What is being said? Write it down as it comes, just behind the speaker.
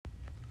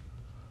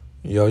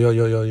Yo, yo,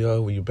 yo, yo, yo,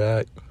 we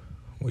back.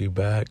 We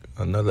back.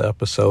 Another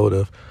episode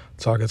of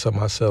Talking to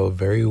Myself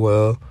Very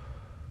Well.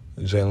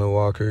 Jalen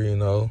Walker,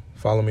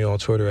 Follow me on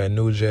Twitter at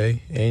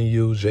NewJ,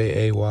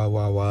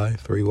 NUJAYYY,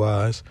 3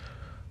 Ys.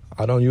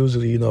 I don't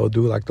usually,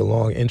 do like the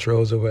long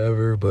intros or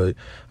whatever, but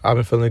I've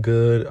been feeling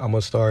good. I'm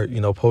going to start,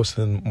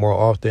 posting more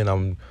often.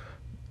 I'm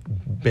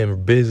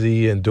been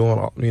busy and doing,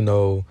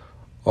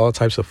 all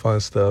types of fun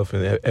stuff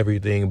and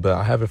everything, but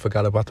I haven't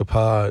forgot about the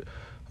pod.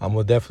 I'm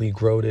going to definitely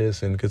grow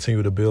this and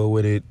continue to build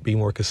with it, be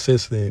more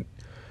consistent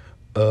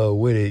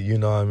with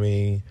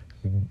it,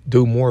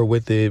 do more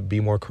with it, be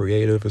more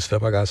creative and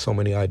stuff. I got so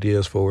many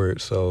ideas for it,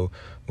 so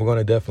we're going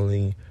to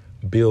definitely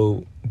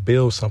build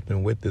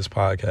something with this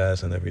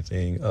podcast and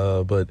everything.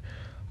 But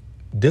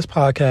this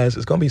podcast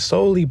is going to be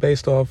solely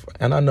based off,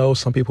 and I know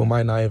some people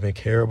might not even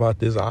care about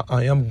this.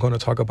 I am going to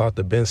talk about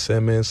the Ben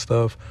Simmons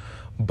stuff,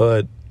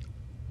 but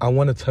I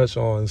want to touch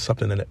on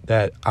something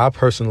that I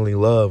personally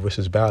love, which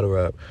is battle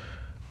rap.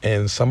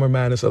 And Summer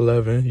Madness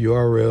 11,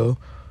 URL,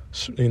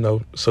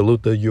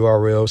 salute the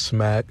URL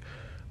smack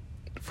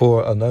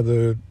for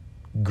another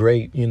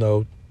great,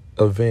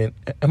 event.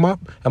 In my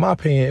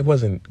opinion, it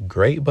wasn't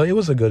great, but it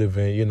was a good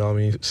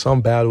event,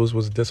 Some battles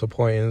was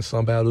disappointing,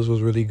 some battles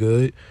was really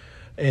good.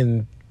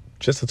 And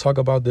just to talk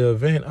about the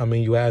event,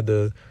 you had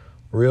the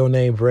Real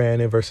Name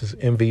Brandon versus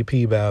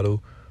MVP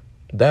battle.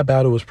 That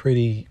battle was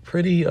pretty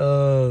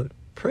alright.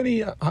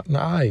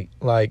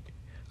 Like,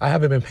 I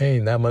haven't been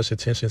paying that much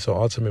attention to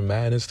Ultimate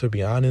Madness, to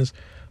be honest,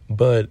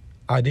 but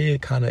I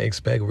did kind of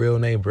expect Real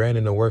Name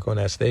Brandon to work on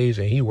that stage,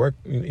 and he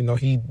worked.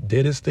 He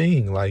did his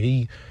thing. Like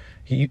he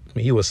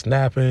was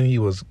snapping, he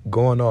was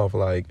going off,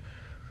 like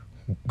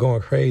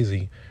going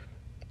crazy.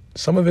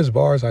 Some of his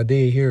bars I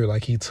did hear,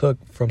 like he took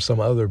from some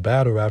other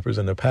battle rappers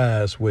in the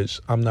past, which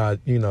I'm not,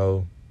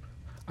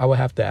 I would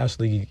have to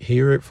actually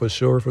hear it for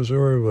sure.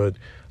 But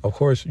of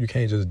course, you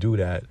can't just do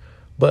that.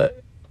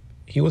 But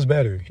he was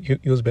better.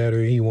 He was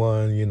better. He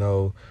won,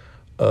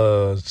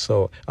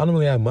 so I don't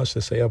really have much to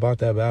say about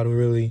that battle,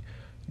 really.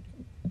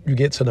 You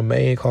get to the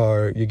main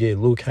card, you get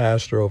Lou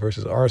Castro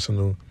versus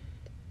Arsenal.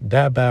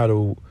 That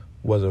battle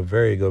was a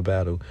very good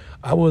battle.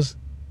 I was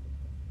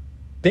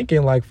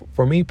thinking, like,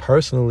 for me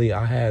personally,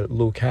 I had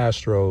Lou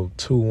Castro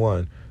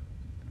 2-1.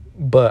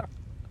 But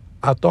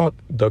I thought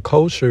the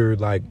culture,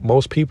 like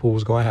most people,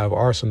 was going to have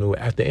Arsenal.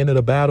 At the end of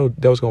the battle,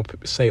 they was going to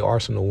say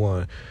Arsenal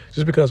won.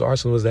 Just because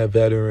Arsenal was that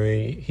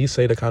veteran, he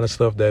say the kind of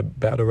stuff that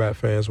battle rap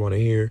fans want to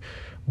hear.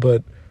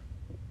 But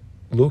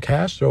Lou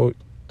Castro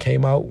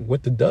came out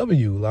with the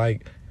W.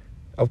 Like,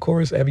 of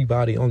course,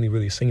 everybody only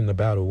really seen the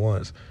battle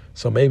once.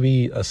 So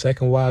maybe a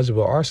second watch,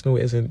 but Arsenal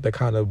isn't the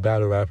kind of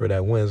battle rapper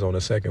that wins on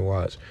a second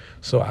watch.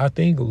 So I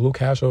think Lou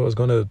Castro is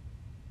going to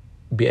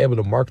be able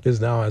to mark this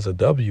down as a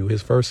W,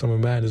 his first Summer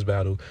Madness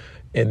battle.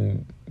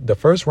 And the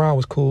first round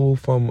was cool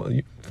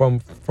from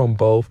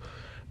both,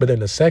 but then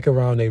the second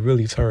round they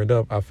really turned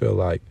up, I feel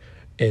like.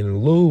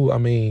 And Lou,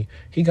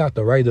 he got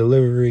the right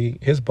delivery.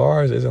 His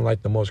bars isn't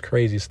like the most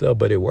crazy stuff,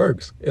 but it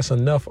works. It's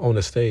enough on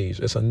the stage.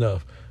 It's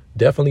enough.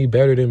 Definitely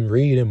better than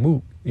Reed and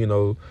Mook,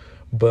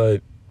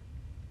 But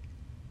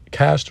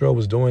Castro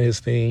was doing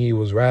his thing. He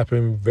was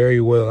rapping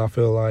very well, I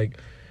feel like.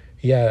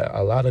 He had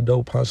a lot of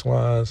dope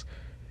punchlines.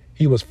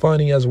 He was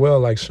funny as well,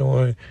 like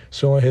showing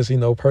his,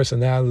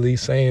 personality,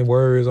 saying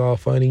words all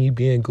funny,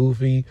 being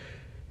goofy.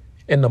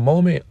 And the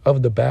moment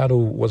of the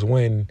battle was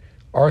when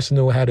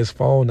Arsenal had his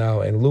phone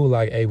out and Lou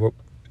like, hey,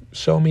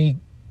 show me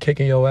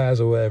kicking your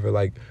ass or whatever.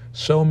 Like,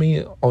 show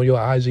me on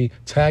your IG,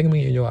 tag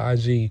me in your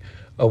IG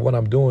of what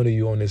I'm doing to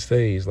you on this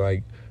stage.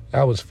 Like,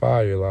 that was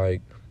fire.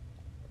 Like,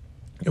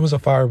 it was a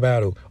fire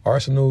battle.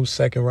 Arsenal's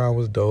second round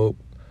was dope.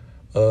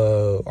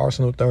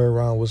 Arsenal third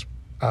round was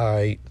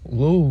alright.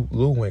 Lou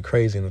went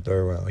crazy in the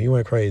third round. He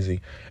went crazy.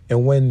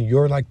 And when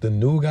you're like the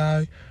new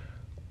guy,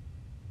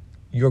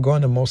 you're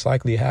going to most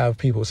likely have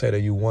people say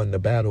that you won the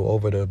battle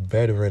over the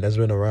veteran that's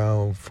been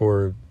around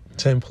for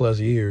 10 plus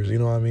years. You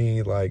know what I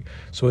mean? Like,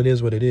 so it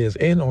is what it is.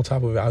 And on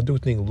top of it, I do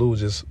think Lou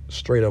just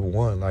straight up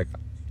won. Like,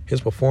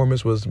 his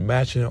performance was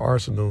matching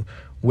Arsenal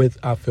with,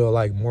 I feel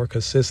like, more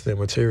consistent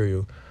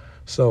material.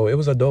 So it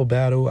was a dope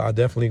battle. I'm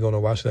definitely going to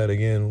watch that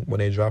again when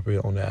they drop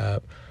it on the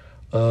app.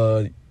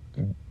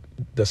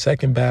 The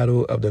second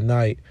battle of the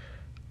night,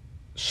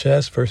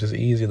 Chess versus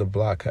Easy the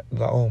Block.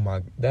 Oh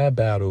my, that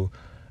battle,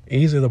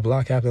 Easy the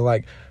Block happened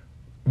like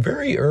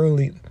very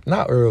early,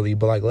 not early,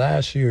 but like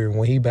last year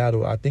when he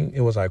battled, I think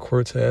it was like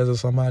Cortez or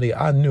somebody.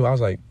 I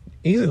was like,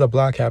 Easy the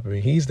Block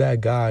happened. He's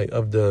that guy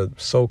of the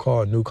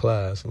so-called new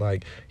class.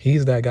 Like,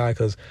 he's that guy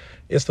because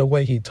it's the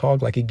way he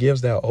talked. Like, he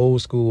gives that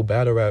old school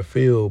battle rap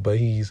feel, but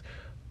he's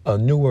a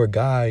newer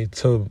guy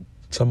to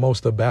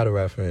most of battle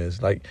rap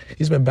fans. Like,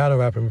 he's been battle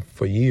rapping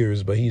for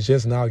years, but he's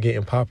just now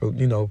getting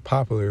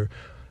popular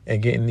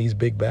and getting these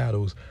big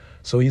battles.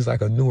 So he's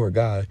like a newer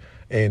guy.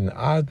 And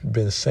I've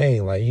been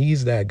saying, like,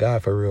 he's that guy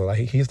for real. Like,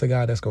 he's the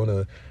guy that's going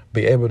to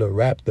be able to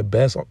rap the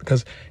best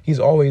because he's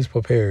always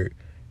prepared.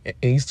 And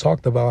he's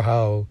talked about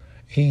how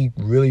he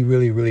really,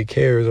 really, really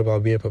cares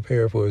about being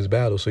prepared for his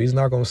battle. So he's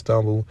not gonna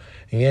stumble.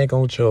 He ain't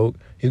gonna choke.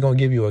 He's gonna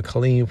give you a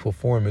clean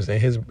performance. And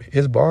his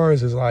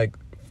bars is like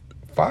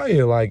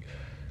fire. Like,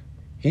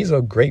 he's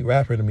a great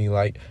rapper to me.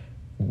 Like,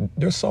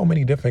 there's so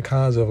many different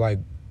kinds of like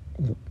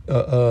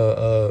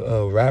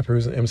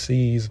rappers,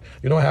 MCs.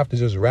 You don't have to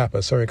just rap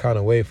a certain kind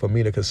of way for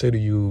me to consider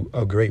you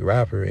a great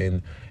rapper.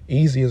 And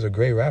Easy is a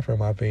great rapper in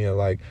my opinion.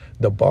 Like,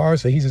 the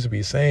bars that he just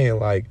be saying,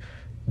 like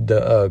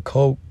the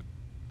coke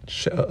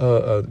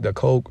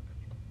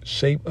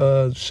shape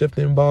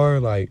shifting bar,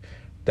 like,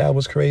 that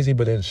was crazy.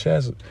 But then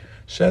Chess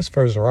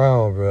first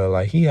round, bro,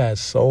 like, he had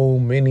so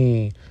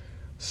many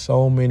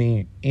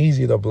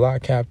easy to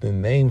block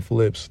captain name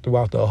flips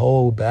throughout the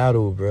whole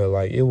battle, bro.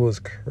 Like, it was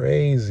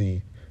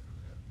crazy.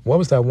 What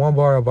was that one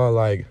bar about,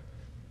 like,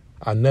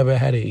 I never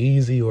had it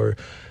easy or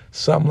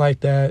something like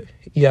that?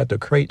 He had the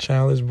crate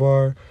challenge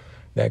bar.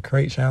 That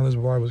crate challenge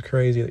bar was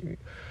crazy.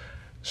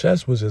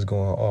 Chess was just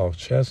going off.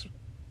 Chess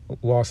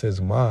lost his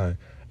mind.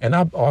 And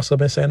I've also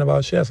been saying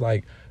about Chess,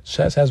 like,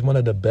 Chess has one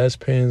of the best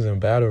pens in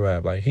battle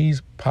rap. Like,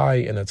 he's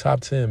probably in the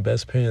top 10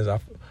 best pens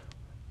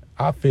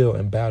I feel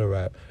in battle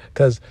rap.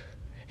 Because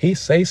he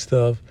say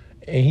stuff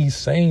and he's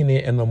saying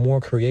it in a more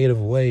creative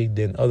way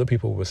than other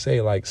people would say.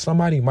 Like,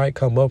 somebody might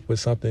come up with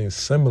something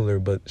similar,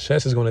 but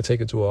Chess is going to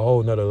take it to a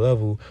whole nother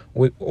level,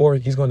 or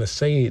he's going to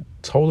say it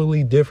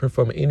totally different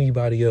from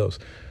anybody else.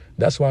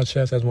 That's why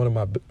Chess has one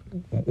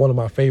of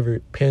my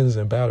favorite pens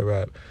in battle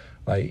rap.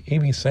 Like, he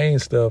be saying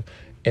stuff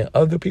and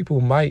other people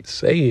might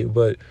say it,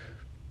 but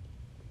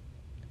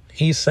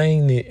he's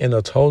saying it in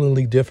a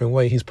totally different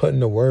way. He's putting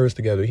the words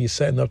together. He's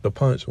setting up the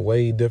punch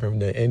way different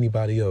than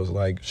anybody else.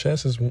 Like,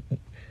 Chess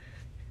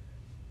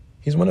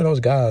he's one of those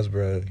guys,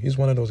 bro. He's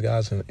one of those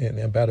guys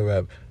in battle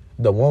rap.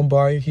 The one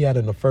bar he had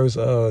in the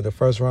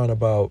first round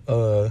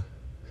about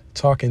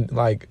talking,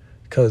 like,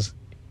 because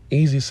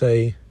Easy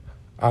say,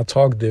 I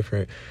talk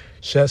different.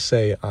 Chess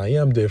say, I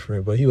am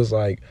different. But he was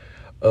like,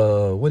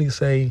 what do you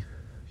say?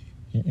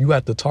 You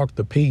have to talk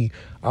to P.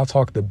 I'll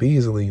talk to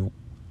Beasley.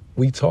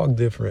 We talk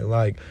different.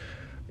 Like,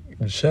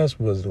 Chess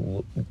was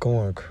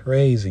going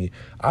crazy.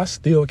 I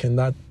still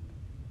cannot.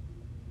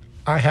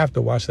 I have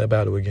to watch that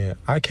battle again.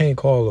 I can't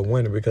call a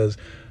winner because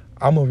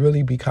I'm going to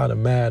really be kind of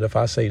mad if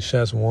I say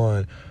Chess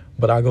won,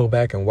 but I go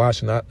back and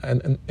watch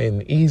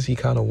and Easy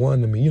kind of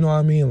won to me. You know what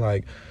I mean?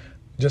 Like,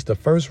 just the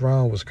first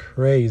round was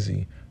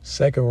crazy.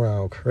 Second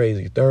round,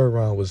 crazy. Third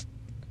round was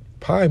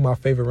probably my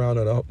favorite round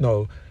of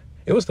no,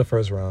 it was the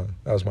first round.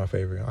 That was my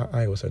favorite. I ain't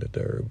gonna say the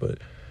third, but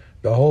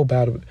the whole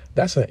battle,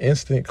 that's an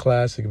instant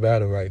classic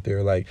battle right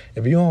there. Like,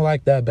 if you don't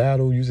like that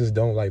battle, you just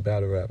don't like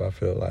battle rap, I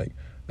feel like.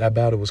 That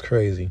battle was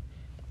crazy.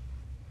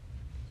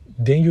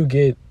 Then you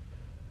get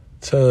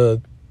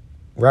to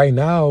right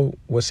now,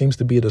 what seems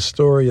to be the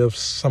story of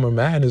Summer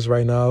Madness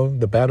right now,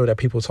 the battle that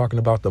people are talking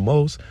about the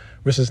most,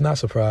 which is not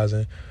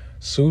surprising.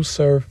 Tsu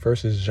Surf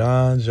versus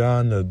John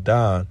the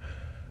Don.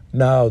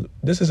 Now,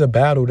 this is a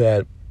battle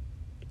that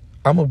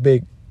I'm a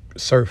big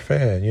Surf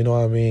fan, you know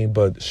what I mean?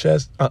 But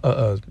Surf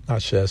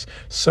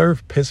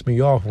pissed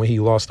me off when he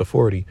lost to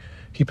 40.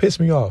 He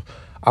pissed me off.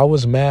 I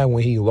was mad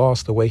when he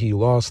lost the way he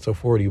lost to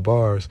 40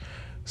 bars.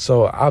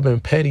 So I've been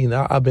petty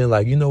now. I've been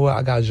like, you know what?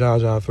 I got John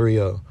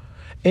 3-0.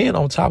 And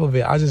on top of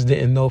it, I just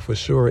didn't know for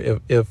sure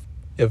if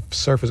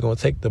Surf is going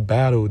to take the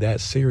battle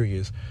that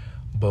serious.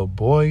 But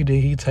boy,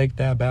 did he take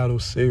that battle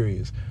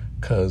serious.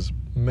 Because,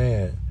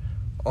 man,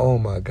 oh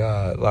my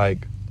God.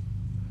 Like,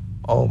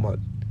 oh my.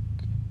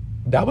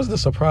 That was the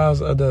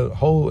surprise of the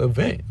whole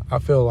event. I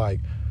feel like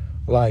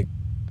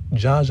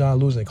John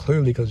losing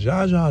clearly, because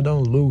John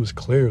don't lose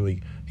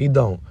clearly. He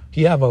don't.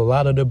 He have a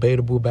lot of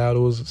debatable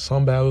battles.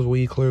 Some battles where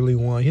he clearly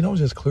won. He don't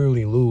just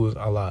clearly lose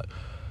a lot.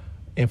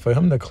 And for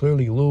him to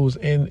clearly lose,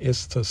 and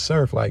it's to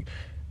Surf, like,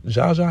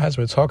 John has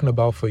been talking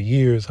about for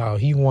years how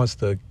he wants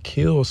to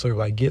kill Surf,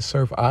 like, get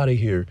Surf out of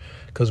here.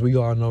 Because we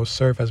all know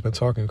Surf has been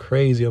talking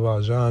crazy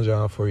about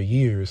John for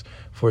years.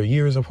 For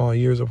years upon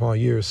years upon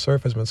years,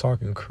 Surf has been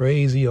talking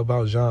crazy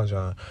about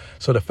John.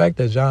 So the fact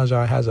that John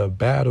has a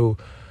battle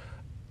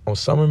on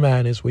Summer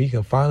Madness where he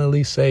can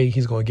finally say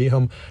he's going to get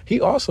him. He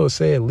also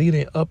said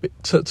leading up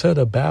to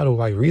the battle,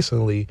 like,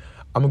 recently,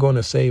 I'm going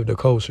to save the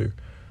culture.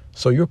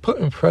 So you're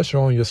putting pressure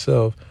on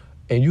yourself,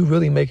 and you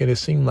really making it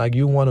seem like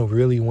you want to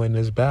really win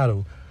this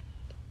battle.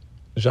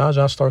 John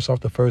starts off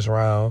the first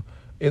round.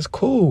 It's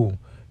cool.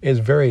 It's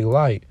very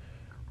light.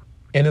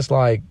 And it's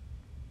like,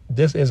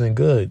 this isn't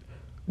good.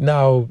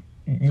 Now,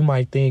 you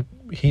might think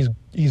he's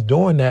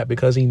doing that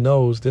because he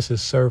knows this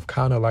is Surf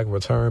kind of like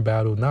return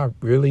battle. Not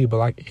really, but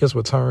like his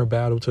return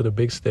battle to the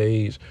big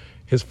stage.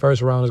 His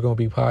first round is going to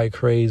be probably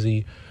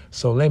crazy.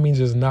 So let me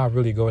just not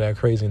really go that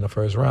crazy in the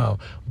first round.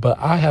 But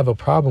I have a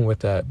problem with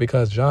that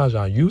because,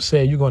 John, you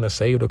said you're going to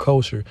save the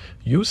culture.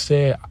 You've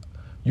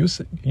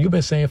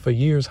been saying for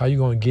years how you're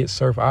going to get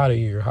Surf out of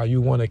here, how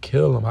you want to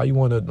kill him, how you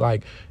want to,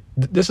 like,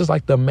 this is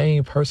like the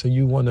main person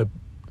you want to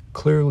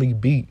clearly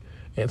beat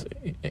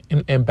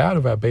in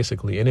battle rap,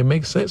 basically. And it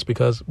makes sense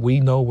because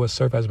we know what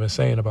Surf has been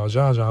saying about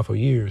John for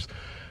years.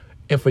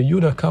 And for you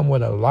to come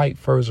with a light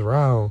first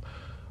round,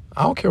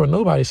 I don't care what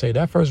nobody say.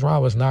 That first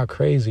round was not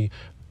crazy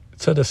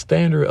to the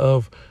standard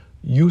of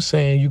you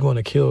saying you're going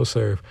to kill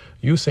Surf.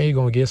 You saying you're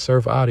going to get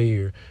Surf out of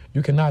here.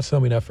 You cannot tell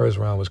me that first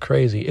round was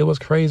crazy. It was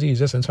crazy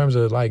just in terms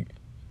of like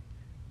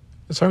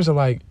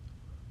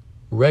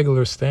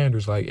regular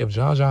standards. Like if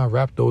John John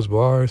rapped those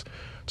bars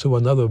to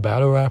another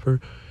battle rapper,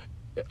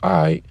 all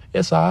right,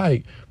 it's all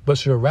right.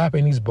 But you're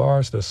rapping these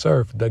bars to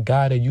Surf, the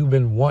guy that you've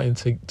been wanting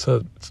to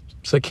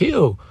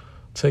kill.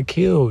 To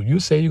kill. You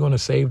say you're going to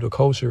save the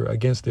culture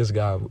against this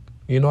guy.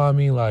 You know what I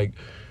mean? Like,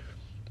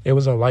 it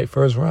was a light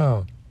first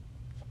round.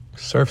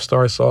 Surf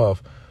starts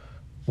off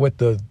with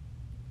the,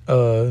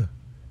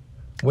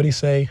 what'd he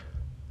say?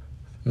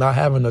 Not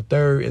having a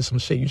third is some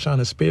shit you trying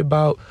to spit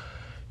about.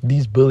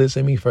 These bullets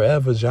in me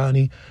forever,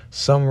 Johnny.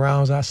 Some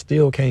rounds I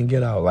still can't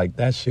get out. Like,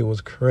 that shit was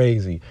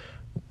crazy.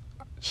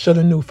 Should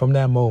have knew from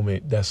that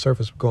moment that Surf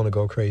was going to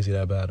go crazy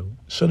that battle.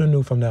 Should have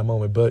knew from that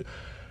moment. But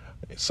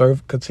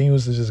Surf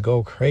continues to just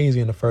go crazy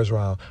in the first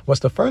round.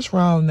 What's the first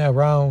round? In that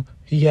round,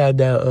 he had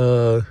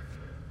that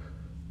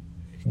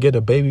get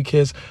a baby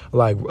kiss,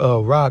 like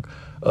Rock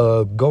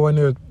go in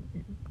there.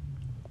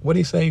 What did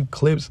he say?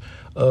 Clips,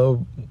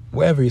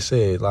 whatever he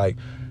said. Like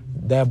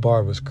that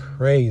bar was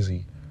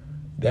crazy.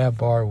 That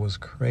bar was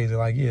crazy.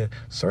 Like yeah,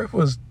 Surf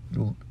was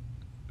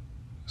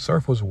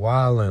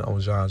wilding on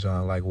John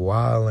John, like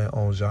wilding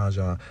on John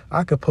John.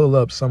 I could pull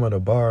up some of the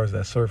bars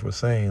that Surf was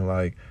saying,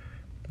 like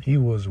he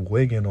was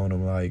wigging on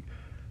him, like,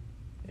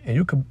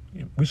 and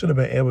we should have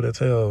been able to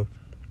tell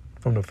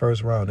from the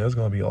first round that it was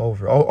gonna be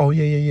over. Oh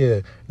yeah.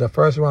 The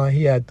first round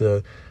he had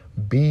the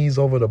bees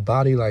over the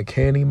body like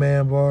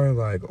Candyman bar,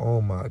 like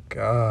oh my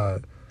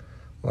god,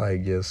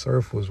 like yeah,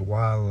 Surf was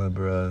wilding,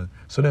 bruh.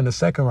 So then the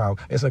second round,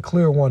 it's a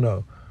clear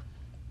 1-0.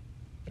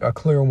 A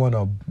clear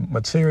 1-0.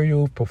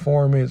 Material,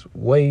 performance,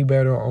 way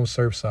better on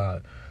Surf's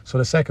side. So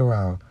the second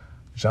round,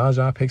 John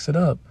John picks it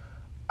up.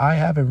 I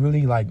haven't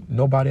really, like,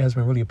 nobody has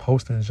been really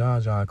posting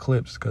John John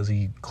clips because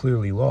he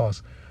clearly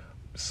lost.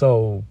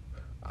 So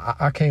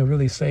I can't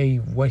really say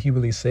what he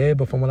really said,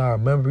 but from what I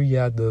remember, he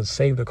had the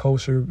save the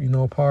culture,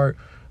 part.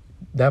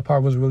 That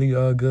part was really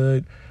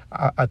good.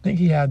 I think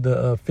he had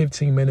the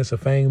 15 minutes of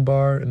fame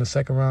bar in the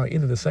second round,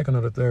 either the second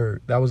or the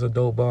third. That was a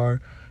dope bar.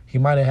 He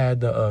might have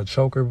had the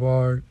choker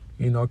bar,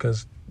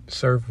 because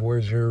Surf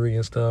wears jewelry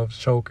and stuff.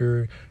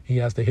 Choker. He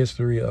has the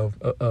history of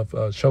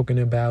choking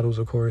in battles,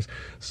 of course.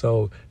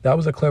 So that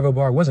was a clever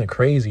bar. It wasn't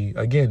crazy.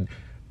 Again,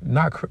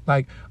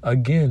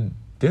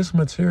 this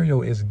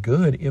material is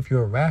good if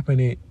you're rapping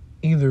it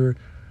if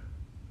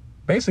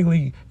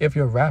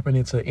you're rapping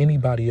it to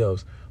anybody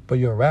else, but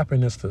you're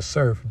rapping this to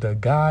Surf,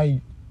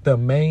 the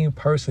main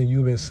person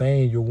you've been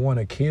saying you want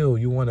to kill,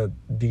 you want to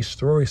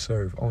destroy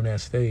Surf on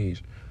that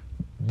stage.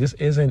 This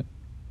isn't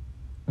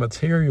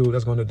material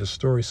that's going to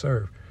destroy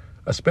Surf,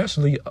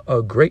 especially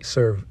a great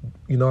Surf.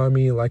 You know what I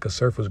mean? Like a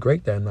Surf was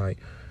great that night,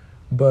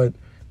 but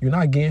you're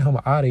not getting him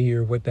out of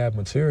here with that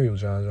material,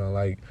 John John.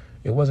 Like,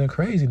 it wasn't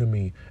crazy to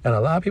me. And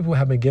a lot of people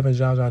have been giving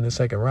John John the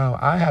second round.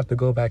 I have to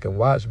go back and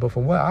watch, but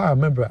from what I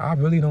remember, I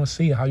really don't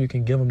see how you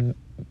can give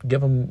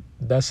him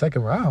that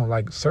second round.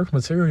 Like, Surf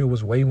material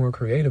was way more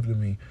creative to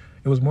me.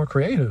 It was more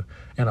creative,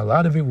 and a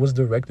lot of it was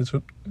directed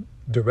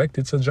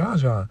to John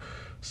John.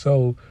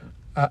 So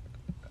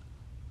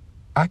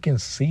I can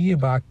see it,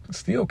 but I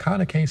still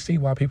kind of can't see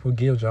why people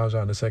give John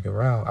John the second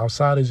round,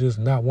 outside of just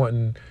not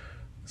wanting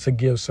to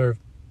give Surf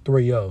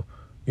 3-0.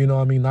 You know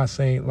what I mean? Not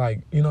saying,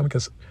 like,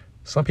 because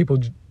some people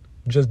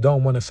just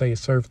don't want to say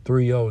Surf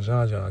 3-0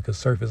 John John, because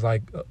Surf is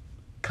like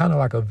kind of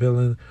like a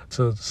villain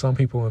to some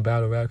people in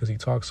battle rap because he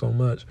talks so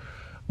much.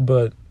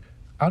 But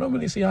I don't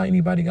really see how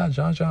anybody got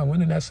John John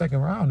winning that second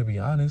round, to be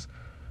honest.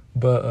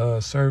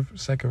 But Surf,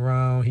 second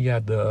round, he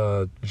had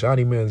the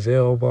Johnny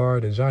Manziel bar.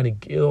 The Johnny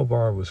Gill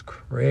bar was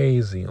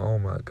crazy. Oh,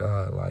 my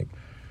God. Like,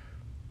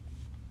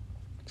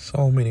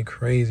 so many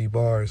crazy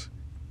bars.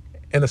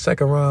 In the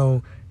second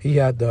round, he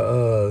had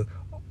the,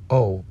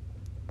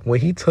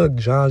 when he took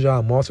John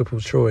John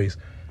multiple choice,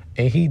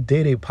 and he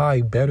did it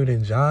probably better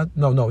than John.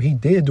 No, he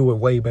did do it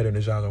way better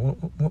than John John.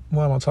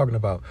 What am I talking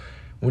about?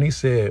 When he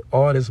said,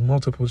 all this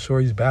multiple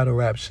choice battle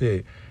rap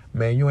shit,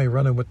 man, you ain't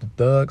running with the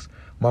thugs.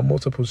 My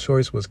multiple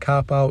choice was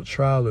cop out,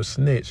 trial, or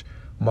snitch.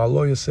 My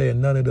lawyer said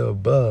none of the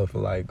above.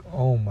 Like,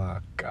 oh my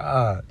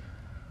God.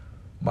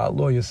 My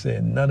lawyer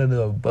said none of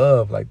the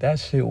above. Like, that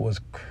shit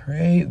was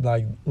crazy.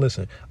 Like,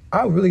 listen,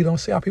 I really don't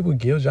see how people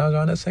give John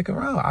John that second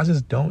round. I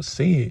just don't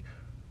see it.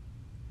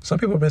 Some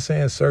people have been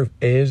saying Surf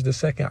edged the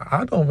second.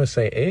 I don't even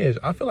say edge.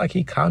 I feel like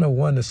he kind of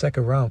won the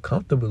second round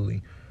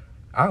comfortably.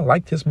 I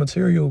liked his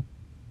material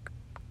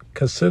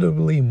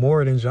considerably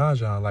more than John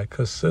John. Like,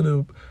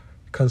 consider.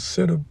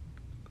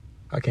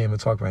 I can't even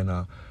talk right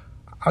now.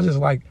 I just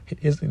like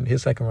his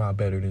second round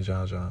better than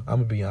John John. I'm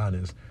gonna be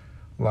honest.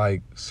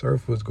 Like,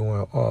 Surf was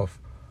going off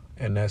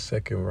in that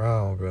second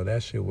round, bro.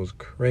 That shit was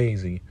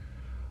crazy.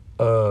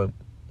 Third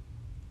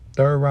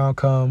round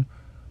come,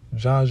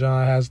 John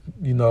John has,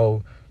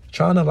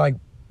 trying to like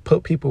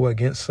put people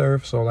against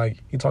Surf. So like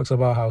he talks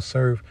about how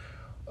Surf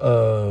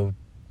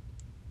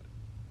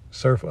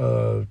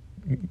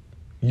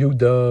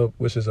UW,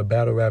 which is a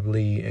battle rap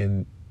league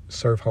in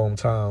Surf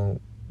hometown,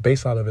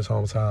 based out of his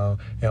hometown,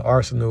 and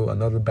Arsenal,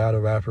 another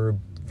battle rapper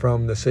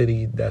from the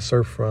city that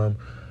Surf from,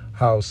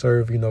 how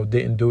Surf,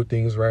 didn't do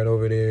things right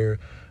over there.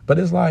 But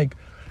it's like,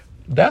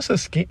 that's a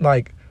scheme.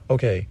 Like,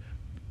 okay,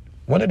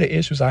 one of the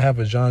issues I have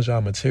with John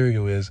John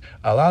material is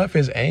a lot of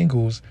his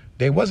angles,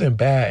 they wasn't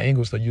bad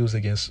angles to use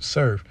against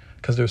Surf,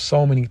 because there's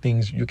so many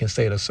things you can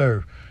say to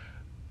Surf.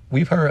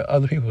 We've heard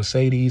other people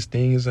say these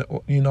things,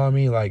 you know what I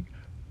mean? Like,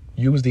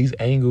 use these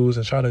angles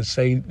and try to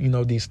say,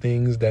 these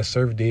things that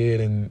Surf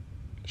did, and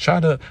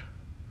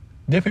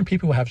different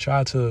people have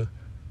tried to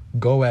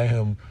go at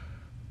him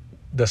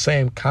the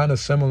same kind of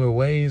similar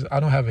ways. I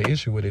don't have an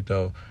issue with it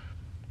though.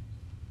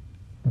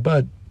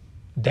 But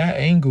that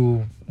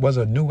angle was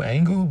a new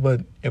angle,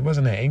 but it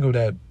wasn't an angle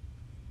that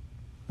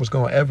was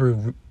going to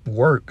ever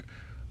work,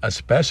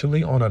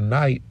 especially on a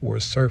night where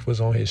Surf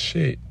was on his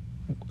shit.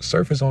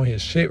 Surf is on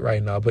his shit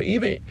right now. But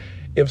even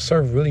if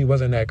Surf really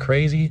wasn't that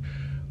crazy,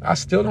 I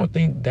still don't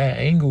think that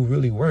angle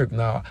really worked.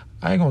 Now,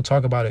 I ain't going to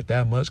talk about it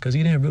that much because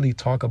he didn't really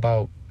talk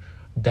about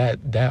that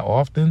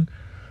often.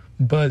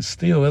 But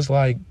still, it's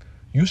like,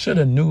 you should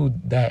have knew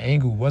that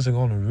angle wasn't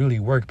going to really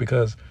work,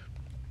 because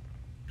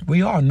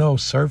we all know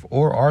Surf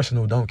or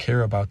Arsenal don't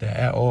care about that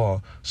at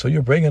all. So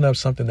you're bringing up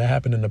something that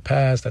happened in the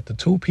past that the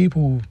two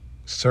people,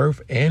 Surf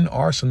and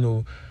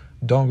Arsenal,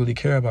 don't really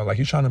care about. Like,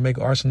 you're trying to make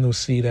Arsenal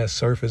see that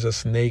Surf is a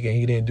snake and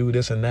he didn't do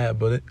this and that,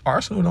 but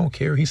Arsenal don't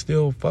care. He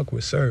still fuck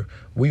with Surf.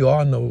 We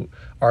all know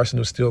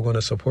Arsenal's still going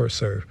to support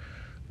Surf.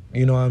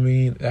 You know what I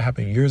mean? That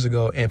happened years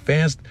ago, and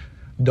fans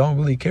don't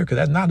really care, because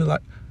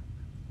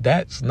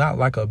that's not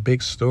like a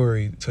big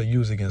story to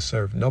use against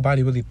Surf.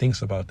 Nobody really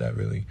thinks about that,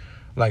 really.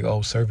 Like,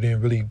 oh, Surf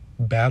didn't really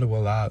battle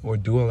a lot or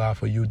do a lot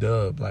for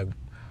UW. Like,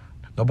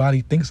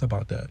 nobody thinks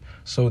about that.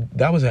 So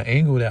that was an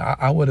angle that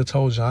I would have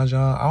told John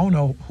John. I don't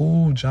know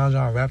who John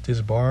John rapped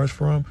his bars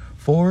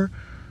for.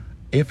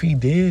 If he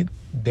did,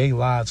 they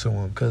lied to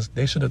him, because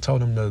they should have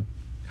told him to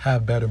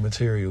have better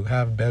material,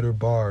 have better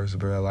bars,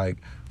 bro. Like,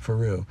 for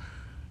real.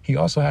 He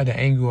also had the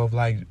angle of,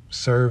 like,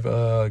 Surf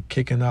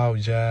kicking out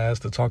Jazz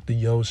to talk to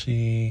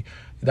Yoshi.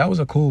 That was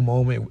a cool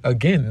moment.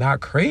 Again, not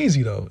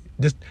crazy, though.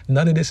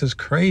 None of this is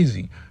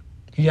crazy.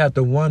 He had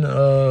the one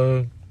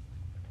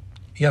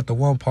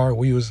part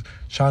where he was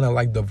trying to,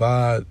 like,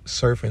 divide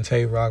Surf and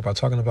Tay Rock by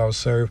talking about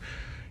Surf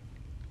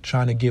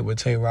trying to get with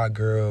Tay Rock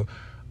girl.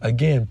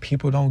 Again,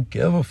 people don't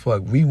give a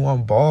fuck. We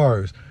want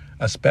bars,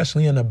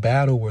 especially in a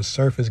battle where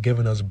Surf is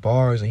giving us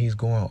bars and he's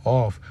going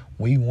off.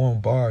 We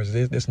want bars.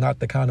 It's not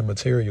the kind of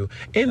material.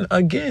 And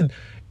again,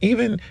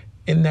 even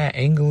in that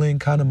angling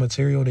kind of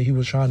material that he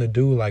was trying to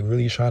do, like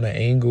really trying to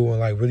angle and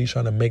like really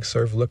trying to make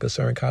Surf look a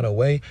certain kind of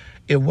way,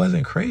 it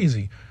wasn't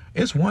crazy.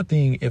 It's one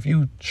thing if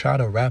you try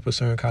to rap a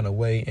certain kind of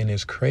way and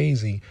it's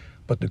crazy,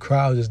 but the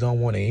crowd just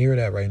don't want to hear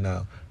that right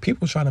now.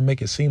 People trying to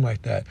make it seem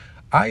like that.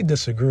 I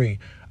disagree.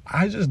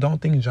 I just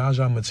don't think John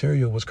John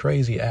material was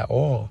crazy at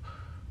all.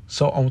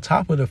 So on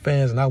top of the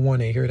fans not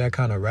wanting to hear that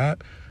kind of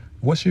rap,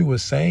 what she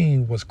was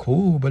saying was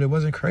cool, but it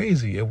wasn't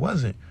crazy. It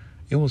wasn't.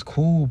 It was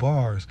cool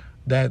bars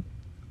that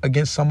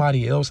against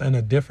somebody else in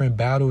a different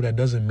battle that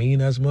doesn't mean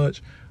as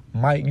much,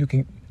 you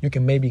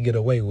can maybe get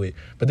away with.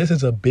 But this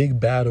is a big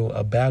battle,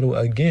 a battle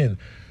again.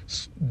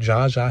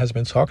 John John has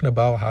been talking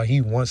about how he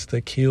wants to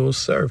kill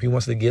Surf. He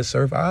wants to get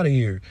Surf out of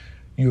here.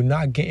 You're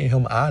not getting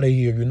him out of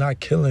here. You're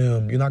not killing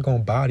him. You're not going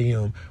to body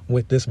him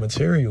with this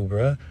material,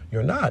 bruh.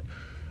 You're not.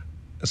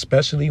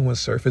 Especially when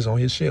Surf is on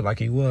his shit like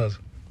he was.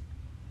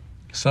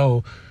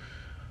 So,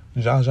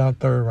 John John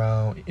third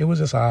round, it was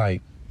just all right.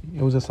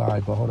 It was just all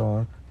right, but hold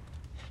on.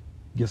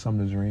 Get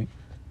something to drink.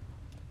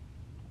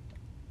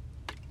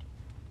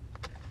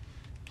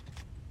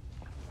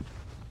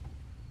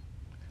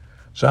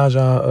 John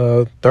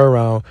John third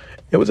round,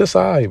 it was just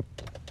all right.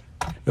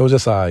 It was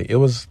just all right. It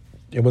was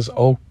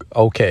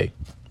okay.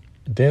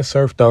 Then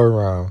Surf third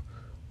round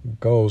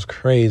goes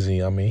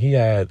crazy. I mean, he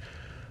had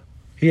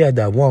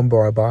that one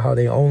bar about how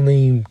they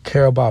only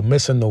care about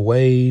missing the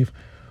wave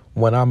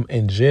when I'm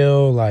in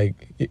jail. Like,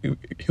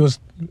 he was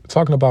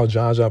talking about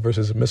John John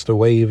versus Mr.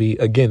 Wavy.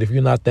 Again, if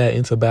you're not that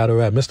into battle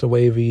rap, Mr.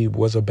 Wavy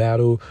was a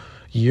battle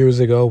years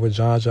ago where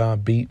John John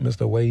beat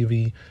Mr.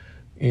 Wavy.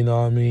 You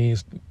know what I mean?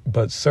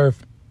 But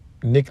Surf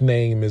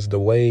nickname is the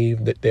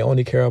wave. That they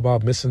only care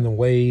about missing the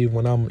wave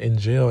when I'm in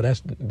jail.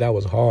 That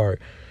was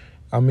hard.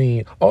 I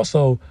mean,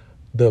 also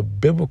the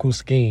biblical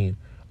scheme.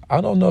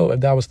 I don't know if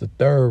that was the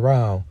third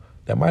round.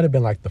 That might have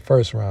been like the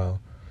first round.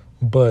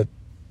 But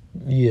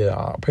yeah,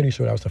 I'm pretty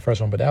sure that was the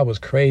first one. But that was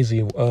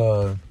crazy.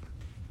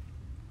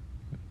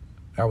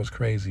 That was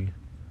crazy.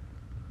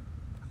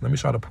 Let me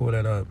try to pull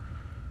that up,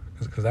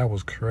 because that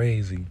was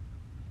crazy.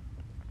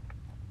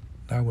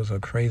 That was a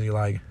crazy,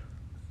 like,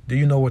 do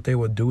you know what they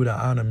would do to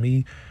honor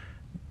me?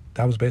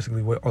 That was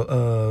basically what,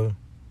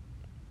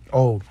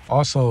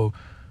 also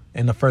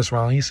in the first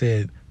round, he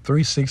said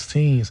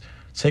 316s,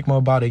 take me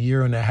about a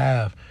year and a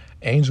half.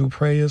 Angel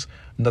prayers,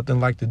 nothing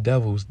like the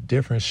devil's,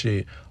 different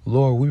shit.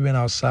 Lord, we've been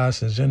outside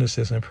since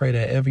Genesis and pray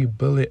that every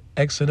bullet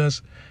exit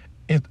us.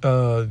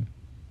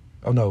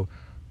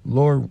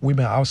 Lord, we've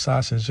been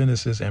outside since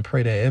Genesis and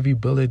pray that every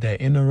bullet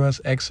that enter us,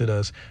 exit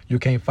us. You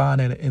can't find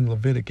that in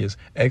Leviticus.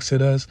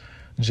 Exodus,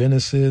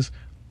 Genesis,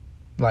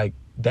 like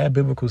that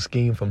biblical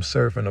scheme from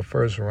Surf in the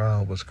first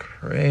round was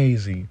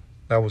crazy.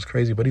 That was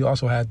crazy. But he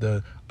also had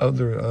the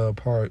other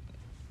part.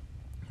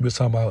 We was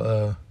talking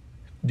about,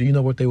 do you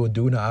know what they would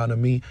do to honor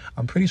me?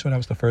 I'm pretty sure that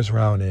was the first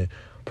round. And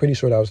pretty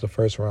sure that was the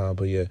first round.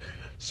 But yeah,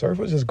 Surf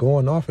was just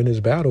going off in this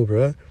battle,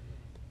 bruh.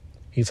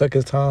 He took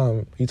his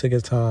time.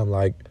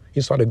 Like,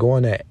 he started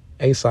going at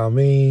Ace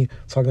Amin,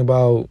 talking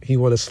about he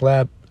would have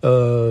slapped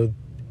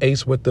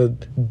Ace with the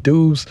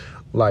deuce.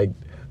 Like,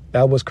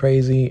 that was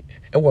crazy.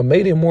 And what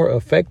made it more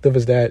effective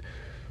is that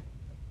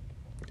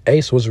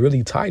Ace was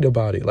really tight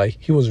about it. Like,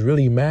 he was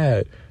really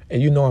mad.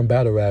 And you know, in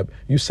battle rap,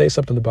 you say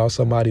something about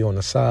somebody on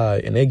the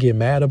side and they get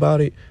mad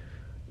about it,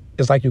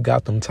 it's like you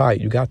got them tight.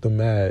 You got them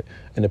mad.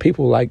 And the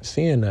people like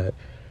seeing that.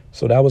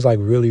 So that was like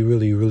really,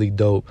 really, really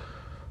dope.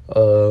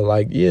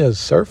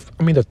 Surf,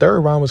 I mean, the third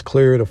round was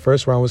clear. The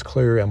first round was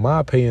clear. In my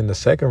opinion, the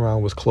second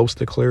round was close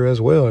to clear as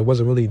well. It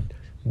wasn't really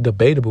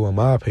debatable in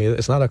my opinion.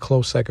 It's not a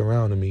close second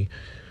round to me.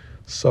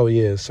 So,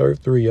 yeah,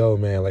 Surf 3-0,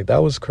 man. Like,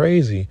 that was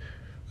crazy.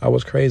 I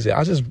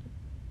just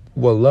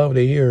would love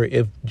to hear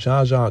if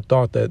John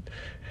thought that.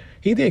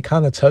 He did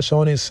kind of touch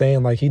on it,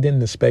 saying, like, he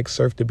didn't expect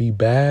Surf to be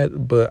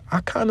bad. But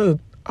I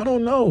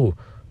don't know.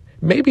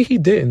 Maybe he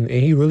didn't,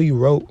 and he really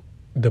wrote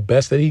the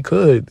best that he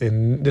could,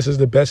 and this is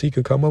the best he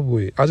could come up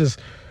with.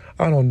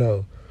 I don't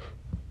know.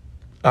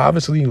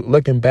 Obviously,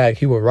 looking back,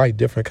 he would write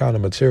different kind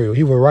of material.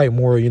 He would write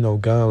more,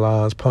 gun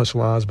lines, punch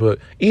lines, but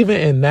even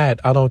in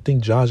that, I don't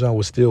think John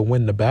would still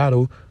win the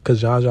battle,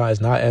 because John is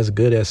not as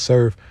good as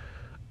Surf,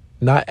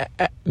 not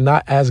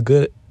as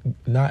good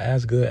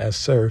as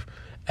Surf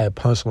at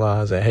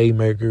punchlines and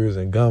haymakers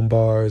and gun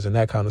bars and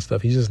that kind of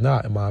stuff. He's just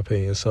not, in my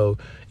opinion. So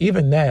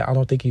even that, I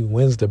don't think he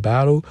wins the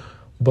battle,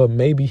 but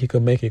maybe he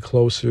could make it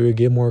closer,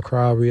 get more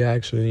crowd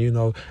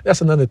reaction,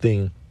 That's another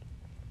thing.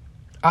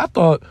 I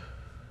thought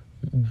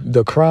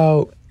the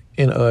crowd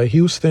in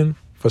Houston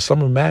for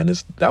Summer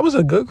Madness, that was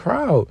a good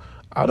crowd.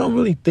 I don't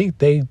really think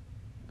they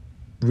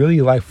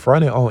really, like,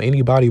 fronted on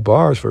anybody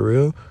bars for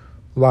real.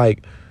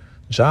 Like,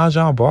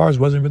 John bars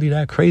wasn't really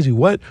that crazy.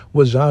 What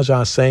was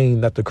John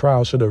saying that the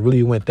crowd should have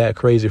really went that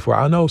crazy for?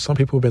 I know some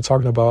people have been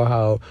talking about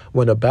how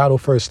when the battle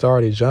first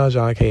started,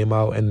 John came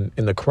out and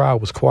the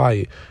crowd was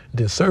quiet.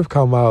 Then Surf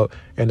come out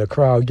and the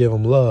crowd give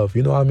him love.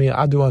 You know what I mean?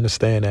 I do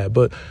understand that.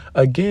 But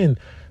again,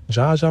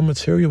 John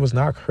material was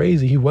not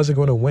crazy. He wasn't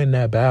going to win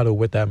that battle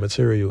with that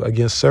material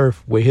against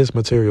Surf with his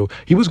material.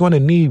 He was going to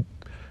need,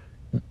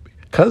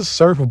 because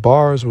Surf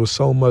bars was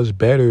so much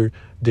better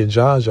than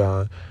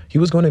John, he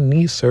was going to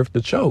need Surf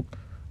to choke.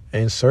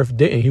 And Surf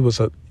didn't. It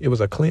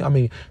was a clean. I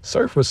mean,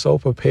 Surf was so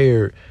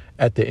prepared.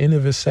 At the end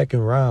of his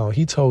second round,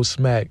 he told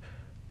Smack,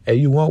 "Hey,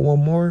 you want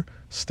one more?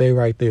 Stay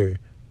right there."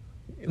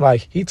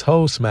 Like, he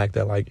told Smack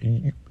that, like,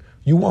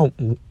 you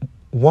want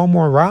one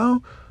more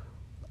round?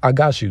 I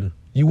got you.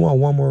 You want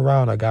one more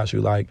round? I got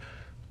you. Like,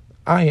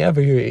 I ain't ever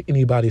hear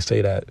anybody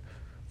say that.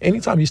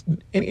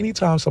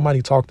 Anytime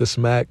somebody talk to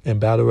Smack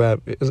and battle rap,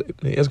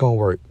 it's gonna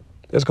work.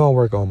 It's gonna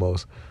work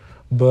almost.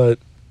 But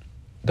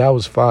that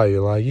was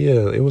fire. Like,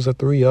 yeah, it was a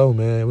 3-0,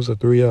 man. It was a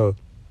 3-0.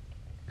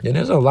 And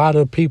there's a lot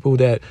of people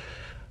that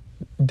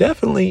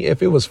definitely,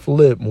 if it was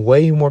flipped,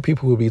 way more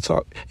people would be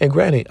talking. And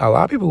granted, a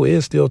lot of people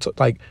is still,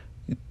 like,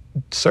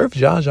 Surf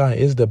John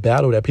is the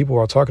battle that people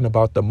are talking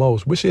about the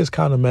most, which is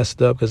kind of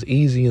messed up because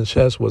Easy and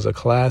Chess was a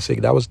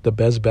classic. That was the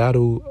best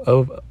battle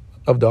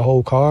of the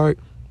whole card.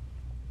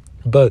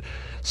 But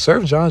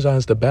Surf John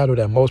is the battle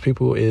that most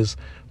people is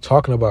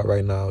talking about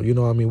right now, you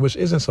know what I mean? Which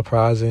isn't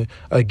surprising.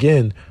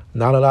 Again,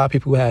 not a lot of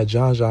people had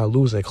John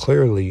losing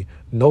clearly.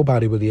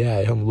 Nobody really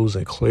had him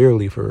losing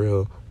clearly for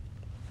real.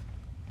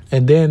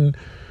 And then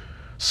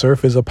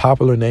Surf is a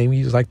popular name.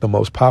 He's like the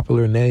most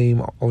popular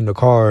name on the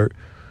card.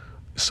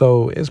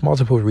 So it's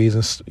multiple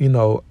reasons.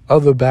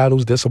 Other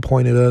battles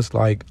disappointed us.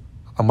 Like,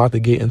 I'm about to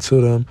get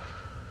into them.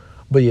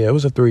 But yeah, it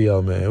was a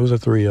 3-0, man. It was a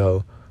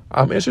 3-0.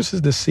 I'm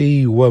interested to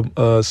see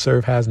what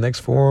Surf has next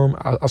for him.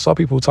 I saw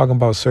people talking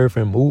about Surf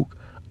and Mook.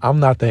 I'm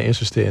not that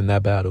interested in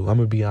that battle. I'm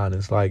going to be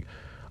honest. Like,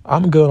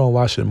 I'm good on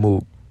watching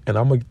Mook. And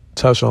I'm going to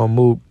touch on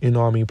Mook,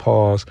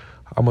 pause.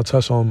 I'm going to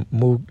touch on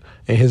Mook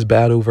and his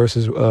battle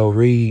versus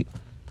Reed.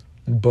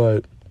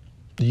 But,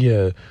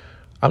 yeah,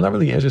 I'm not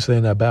really interested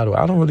in that battle.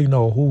 I don't really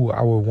know who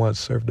I would want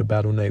Surf to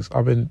battle next.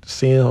 I've been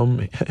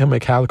seeing him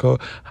and Calico.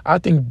 I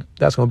think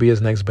that's going to be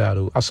his next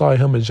battle. I saw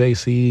him and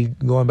JC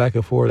going back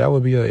and forth. That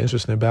would be an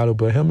interesting battle.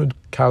 But him and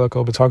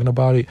Calico been talking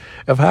about it.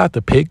 If I had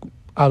to pick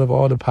out of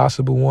all the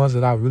possible ones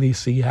that I really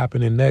see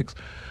happening next,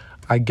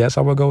 I guess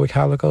I would go with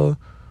Calico.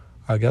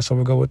 I guess I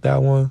would go with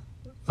that one.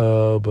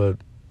 But,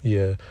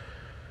 yeah.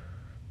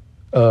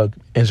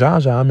 And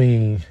John, I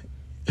mean,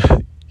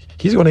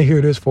 he's going to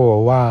hear this for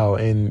a while,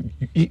 and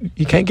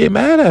you can't get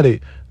mad at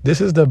it. This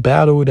is the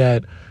battle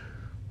that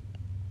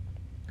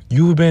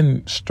you've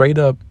been straight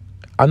up.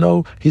 I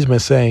know he's been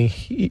saying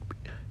he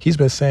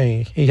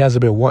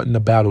hasn't been wanting to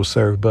battle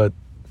Surf, but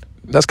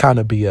That's kind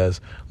of BS.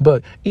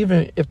 But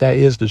even if that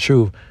is the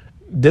truth,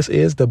 this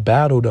is the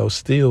battle, though.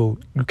 Still,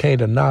 you can't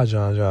deny,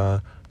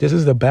 John. This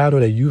is the battle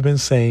that you've been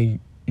saying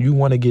you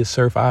want to get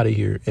Surf out of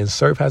here. And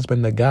Surf has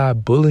been the guy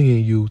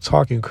bullying you,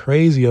 talking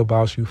crazy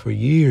about you for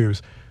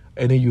years.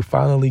 And then you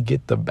finally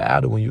get the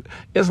battle. And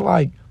it's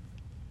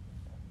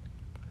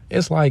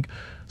like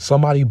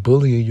somebody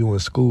bullying you in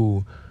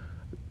school.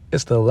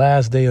 It's the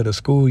last day of the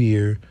school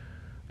year.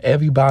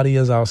 Everybody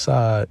is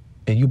outside,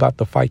 and you about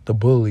to fight the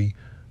bully,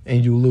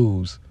 and you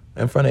lose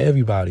in front of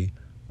everybody.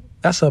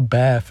 That's a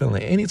bad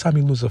feeling. Anytime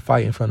you lose a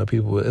fight in front of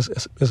people,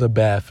 it's a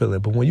bad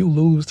feeling. But when you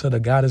lose to the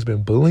guy that's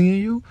been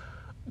bullying you,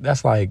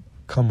 that's like,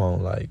 come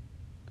on, like,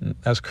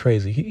 that's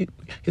crazy.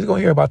 He's going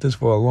to hear about this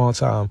for a long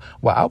time.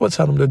 What I would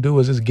tell him to do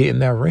is just get in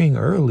that ring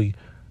early.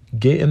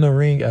 Get in the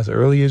ring as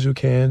early as you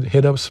can.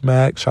 Hit up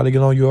Smack. Try to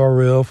get on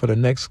URL for the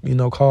next,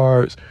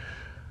 cards.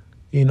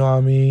 You know what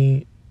I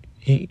mean?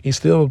 He's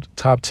still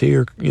top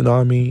tier. You know what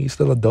I mean? He's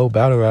still a dope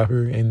battle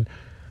rapper. And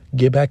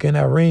get back in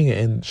that ring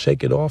and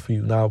shake it off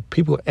you. Now,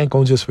 people ain't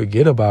going to just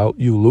forget about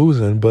you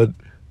losing, but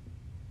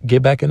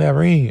get back in that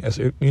ring.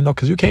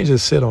 Because you can't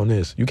just sit on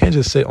this. You can't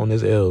just sit on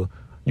this L.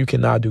 You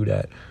cannot do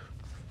that.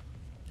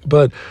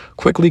 But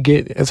quickly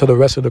get into the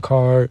rest of the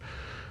card.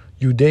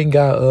 You then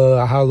got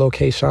Hollow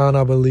K-Shine,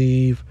 I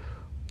believe.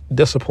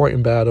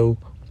 Disappointing battle.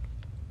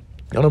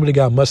 I don't really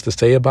got much to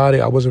say about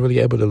it. I wasn't really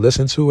able to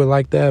listen to it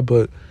like that,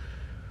 but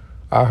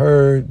I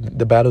heard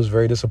the battle was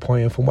very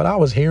disappointing. From what I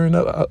was hearing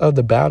of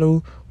the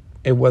battle,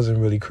 it wasn't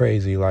really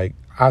crazy. Like,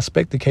 I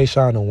expected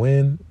K-Shine to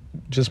win,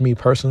 just me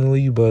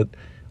personally, but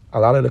a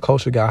lot of the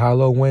culture got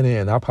Hollow winning,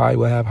 and I probably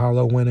would have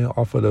Hollow winning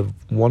off of the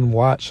one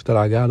watch that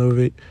I got of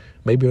it.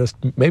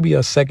 Maybe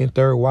a second,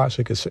 third watch,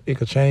 it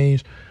could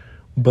change.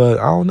 But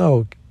I don't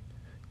know.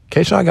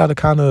 K-Shine got to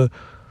kind of,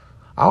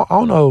 I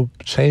don't know,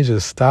 change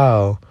his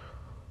style.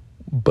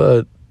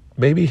 But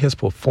maybe his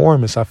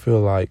performance, I feel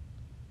like,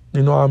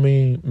 you know what I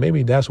mean?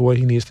 Maybe that's what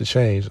he needs to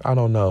change. I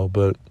don't know.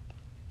 But,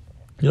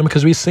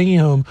 because we seen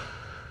him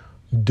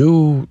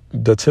do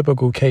the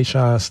typical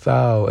K-Shine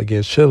style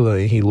against Chilla,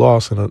 and he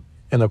lost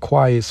in a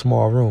quiet,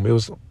 small room. It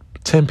was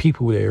 10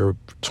 people there,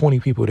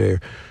 20 people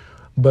there.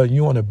 But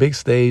you on a big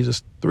stage,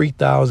 it's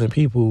 3,000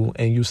 people,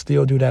 and you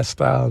still do that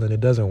style, and it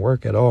doesn't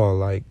work at all.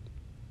 Like,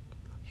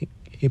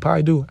 he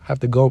probably do have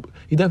to go.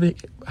 He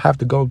definitely have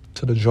to go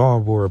to the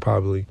drawing board,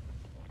 probably.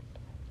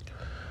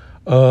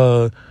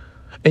 And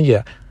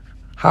yeah,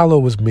 Hollow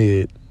was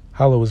mid.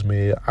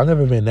 I've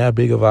never been that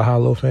big of a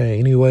Hollow fan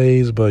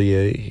anyways, but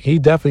yeah, he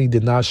definitely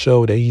did not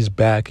show that he's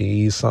back and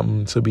he's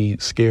something to be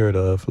scared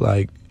of.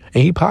 Like,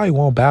 and he probably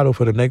won't battle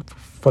for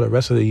the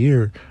rest of the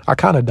year. I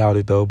kind of doubt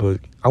it though, but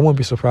I wouldn't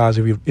be surprised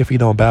if he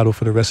don't battle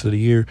for the rest of the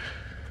year.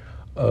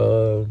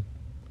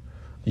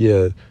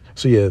 Yeah.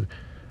 So yeah,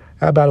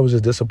 that battle was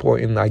just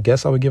disappointing. I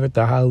guess I would give it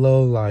the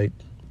Hollow, like,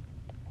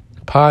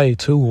 probably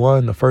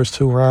 2-1 the first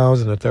 2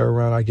 rounds, and the third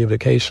round I give it to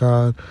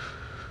K-Shine.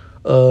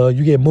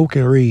 You get Mook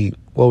and Reed.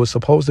 What was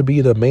supposed to be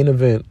the main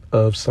event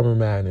of Summer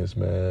Madness,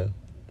 man.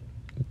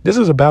 This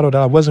is a battle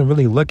that I wasn't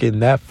really looking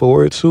that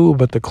forward to,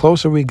 but the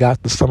closer we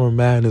got to Summer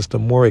Madness, the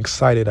more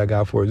excited I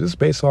got for it. Just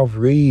based off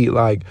Reed,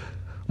 like,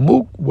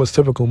 Mook was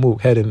typical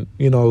Mook heading,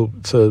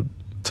 to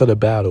the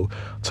battle.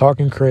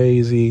 Talking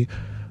crazy,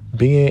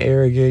 being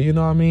arrogant, you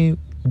know what I mean?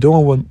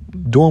 Doing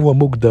what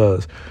Mook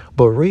does.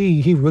 But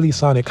Reed, he really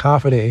sounded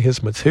confident in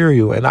his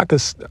material, and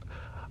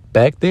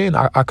back then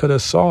I could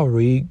have saw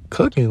Reed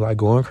cooking, like,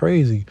 going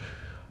crazy.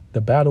 The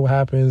battle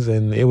happens,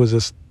 and it was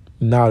just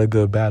not a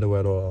good battle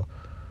at all.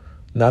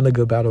 Not a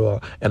good battle at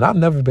all. And I've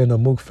never been a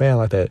Mook fan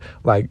like that.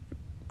 Like,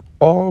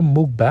 all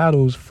Mook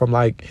battles from,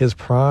 like, his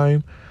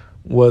prime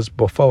was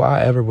before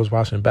I ever was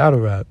watching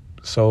battle rap.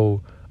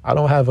 So I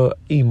don't have a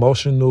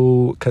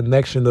emotional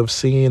connection of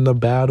seeing the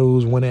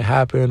battles when it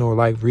happened, or,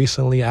 like,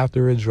 recently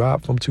after it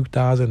dropped from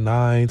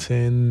 2009,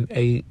 10,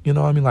 8. You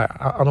know what I mean? Like,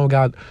 I don't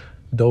got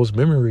those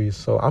memories.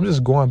 So I'm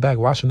just going back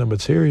watching the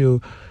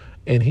material,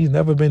 and he's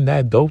never been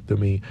that dope to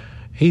me.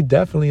 He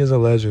definitely is a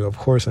legend, of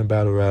course, in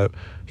battle rap.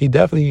 He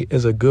definitely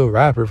is a good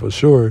rapper for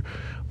sure,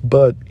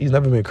 but he's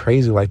never been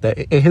crazy like that.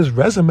 And his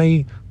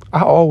resume,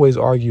 I always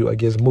argue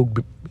against Mook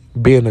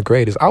being the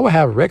greatest. I would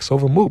have Rex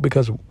over Mook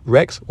because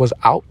Rex was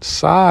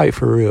outside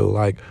for real.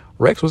 Like,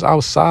 Rex was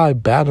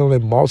outside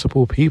battling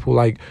multiple people.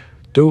 Like,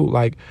 dude,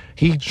 like,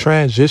 he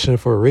transitioned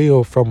for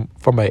real from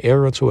an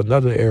era to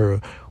another era,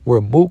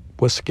 where Mook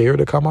was scared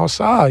to come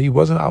outside. He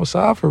wasn't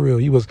outside for real.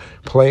 He was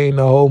playing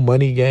the whole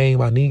money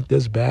game. I need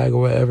this bag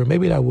or whatever.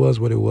 Maybe that was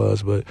what it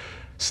was, but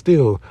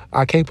still,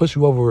 I can't put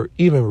you over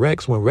even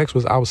Rex when Rex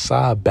was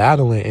outside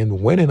battling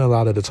and winning a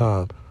lot of the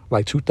time.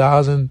 Like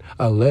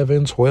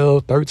 2011,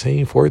 12,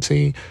 13,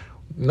 14.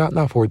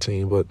 Not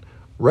 14, but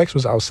Rex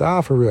was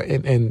outside for real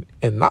and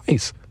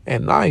nice.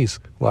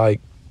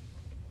 Like,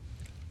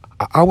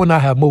 I would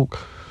not have Mook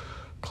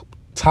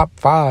top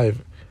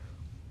 5,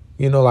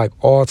 like,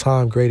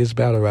 all-time greatest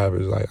battle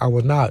rappers. Like, I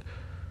would not.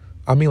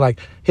 I mean, like,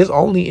 his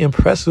only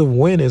impressive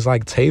win is,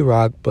 like,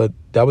 Tay-Rock, but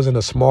that was in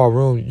a small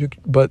room.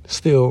 But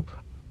still,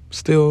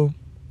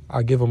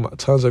 I give him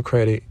tons of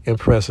credit.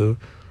 Impressive.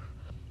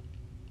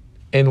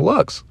 and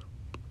Lux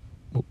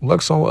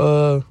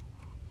on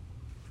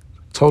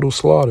Total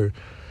Slaughter.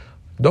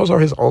 Those are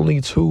his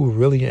only two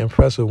really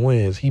impressive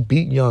wins. He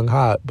beat Young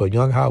Hot, but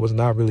Young Hot was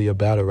not really a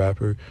battle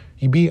rapper.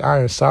 He beat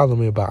Iron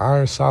Solomon, but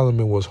Iron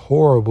Solomon was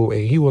horrible,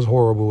 and he was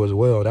horrible as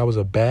well. That was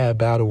a bad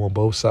battle on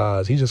both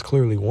sides. He just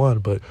clearly won,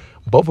 but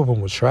both of them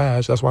was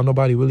trash. That's why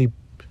nobody really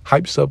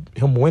hypes up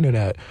him winning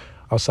that.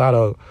 Outside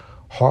of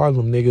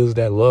Harlem niggas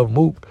that love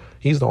Mook,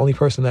 he's the only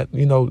person that,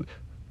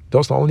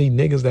 those the only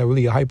niggas that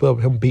really hype up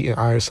him beating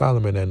Iron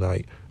Solomon that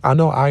night. I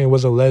know Iron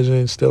was a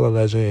legend, still a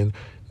legend.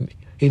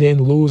 He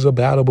didn't lose a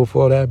battle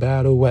before that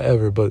battle,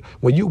 whatever. But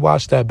when you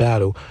watch that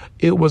battle,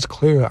 it was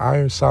clear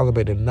Iron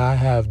Solomon did not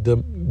have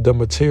the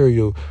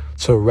material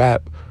to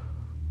rap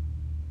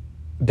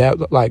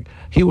that. Like,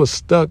 he was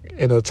stuck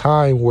in a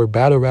time where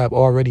battle rap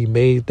already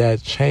made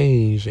that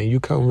change, and you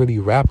couldn't really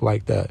rap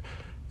like that.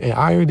 And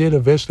Iron did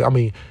eventually. I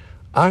mean,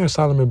 Iron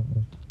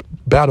Solomon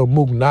battle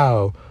Mook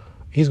now,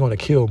 he's going to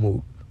kill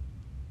Mook.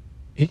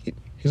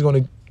 He's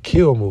going to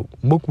kill Mook.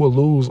 Mook will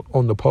lose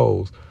on the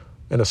poles.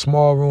 In a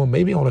small room,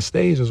 maybe on a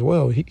stage as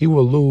well, he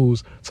will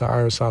lose to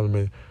Iron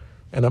Solomon.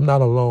 And I'm not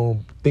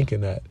alone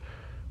thinking that.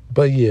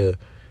 But yeah,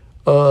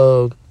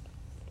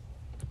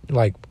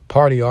 like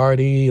Party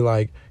Artie,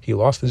 like he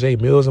lost to Jay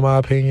Mills in my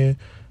opinion.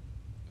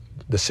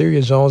 The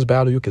Serious Jones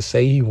battle, you could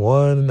say he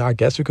won. I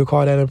guess you could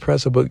call that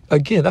impressive. But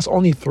again, that's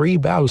only 3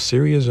 battles.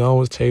 Serious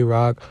Jones, Tay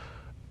Rock,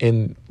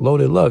 and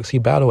Loaded Lux. He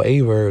battled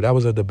Aver. That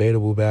was a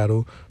debatable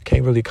battle.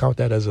 Can't really count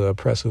that as an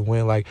impressive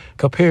win. Like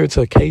compared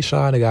to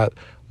K-Shine, they got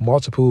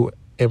multiple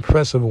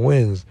impressive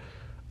wins.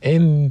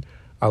 In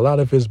a lot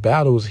of his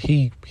battles,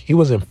 he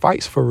was in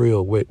fights for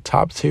real with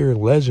top tier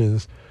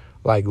legends,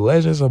 like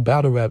legends of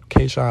battle rap.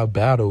 K-Shine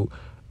battled,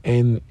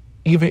 and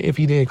even if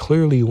he didn't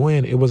clearly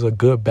win, it was a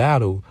good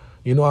battle.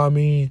 You know what I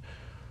mean?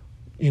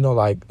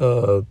 Like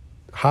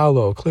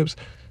Hollow, Clips.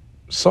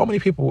 So many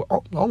people,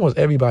 almost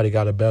everybody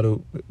got a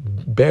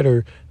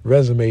better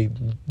resume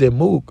than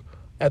Mook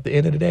at the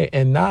end of the day.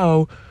 And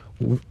now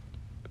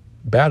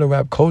battle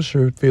rap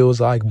culture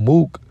feels like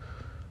Mook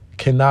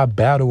cannot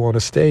battle on a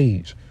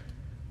stage.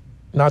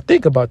 Now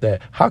think about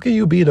that. How can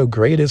you be the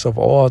greatest of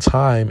all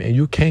time and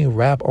you can't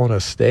rap on a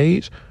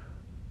stage?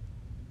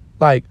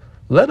 Like,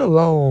 let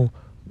alone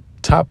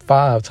top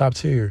 5, top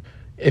tier.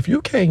 If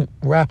you can't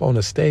rap on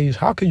a stage,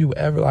 how can you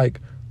ever,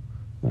 like,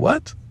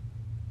 what?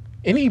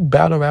 Any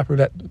battle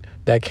rapper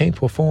that can't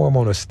perform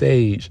on a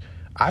stage,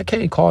 I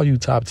can't call you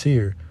top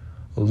tier,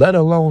 let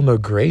alone the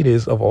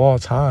greatest of all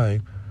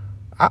time.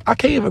 I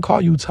can't even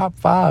call you top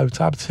 5,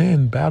 top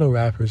 10 battle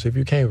rappers if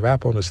you can't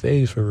rap on the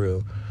stage for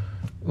real.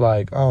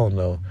 Like, I don't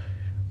know.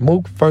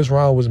 Mook first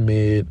round was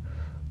mid.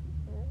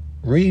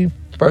 Reed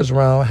first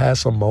round had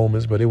some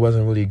moments, but it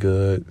wasn't really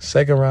good.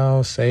 Second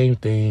round, same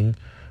thing.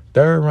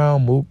 Third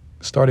round, Mook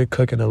started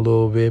cooking a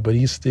little bit, but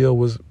he still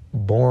was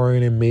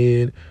boring and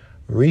mid.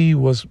 Reed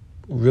was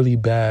really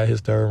bad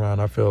his third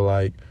round, I feel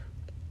like.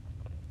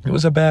 It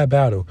was a bad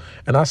battle.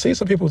 And I see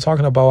some people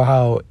talking about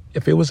how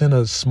if it was in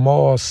a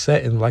small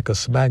setting, like a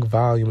smack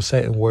volume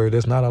setting where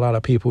there's not a lot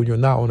of people, you're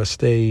not on a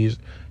stage,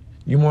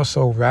 you're more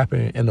so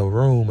rapping in a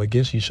room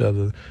against each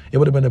other, it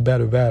would have been a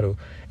better battle.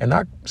 And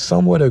I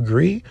somewhat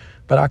agree,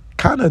 but I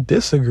kind of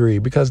disagree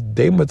because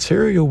their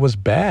material was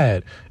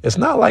bad. It's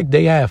not like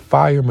they had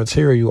fire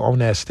material on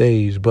that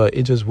stage, but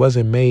it just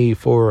wasn't made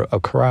for a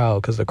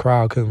crowd because the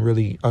crowd couldn't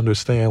really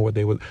understand what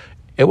they would.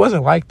 It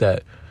wasn't like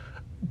that.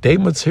 Their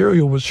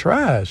material was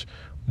trash.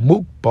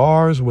 Mook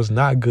bars was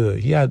not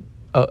good. He had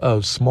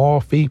a small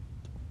feet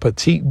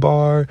petite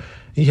bar.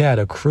 He had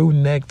a crew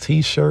neck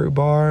t-shirt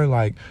bar.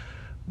 Like,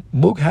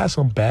 Mook had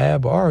some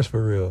bad bars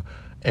for real.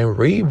 And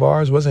Reed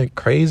bars wasn't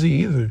crazy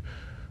either.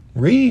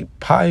 Reed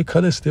probably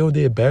could have still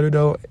did better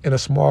though in a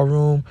small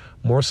room,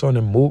 more so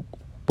than Mook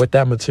with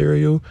that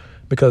material.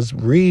 Because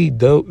Reed,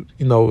 though,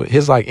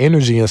 his like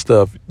energy and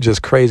stuff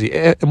just crazy.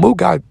 And Mook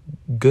got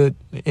good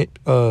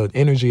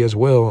energy as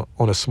well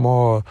on a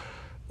small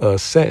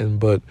setting,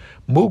 but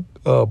Mook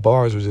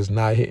bars was just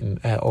not hitting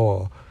at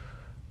all.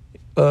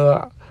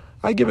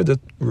 I give it to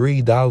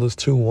Reed Dollars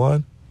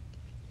 2-1,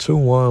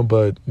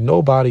 but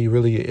nobody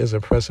really is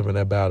impressive in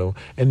that battle.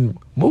 And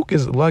Mook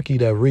is lucky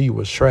that Reed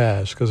was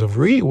trash, because if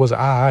Reed was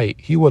alright,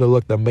 he would have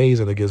looked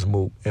amazing against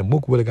Mook, and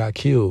Mook would have got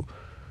killed.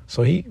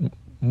 So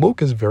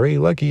Mook is very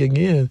lucky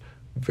again.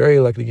 Very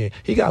lucky again.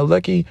 He got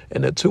lucky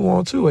in the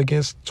 2-on-2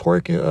 against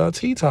Twork and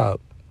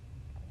T-Top.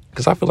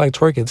 Because I feel like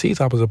Twork and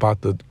T-Top was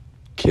about to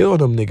kill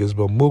them niggas,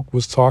 but Mook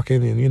was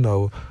talking, and,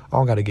 I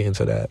don't got to get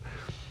into that.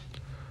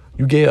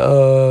 You get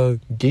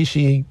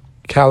Geechee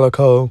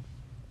Calico.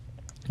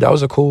 That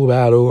was a cool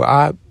battle.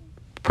 I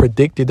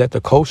predicted that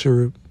the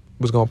culture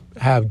was going to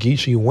have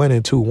Geechee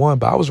winning 2-1,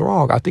 but I was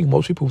wrong. I think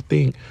most people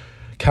think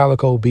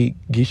Calico beat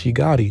Geechee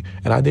Gotti,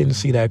 and I didn't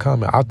see that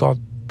coming. I thought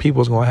people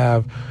was going to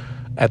have,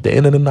 at the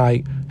end of the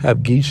night, have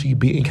Geechee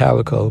beating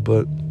Calico,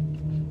 but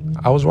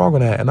I was wrong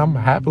on that, and I'm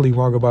happily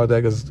wrong about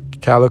that because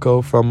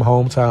Calico from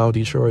hometown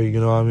Detroit, you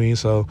know what I mean?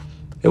 So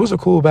It was a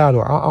cool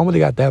battle. I don't really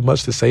got that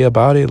much to say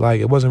about it.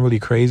 Like, it wasn't really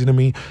crazy to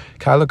me.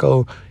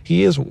 Calico,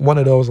 he is one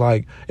of those,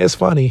 like, it's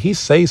funny. He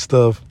says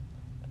stuff,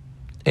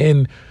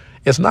 and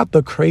it's not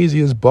the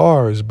craziest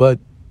bars, but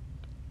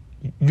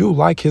you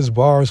like his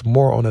bars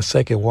more on a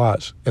second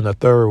watch and a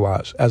third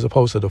watch as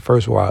opposed to the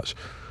first watch.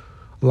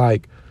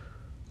 Like,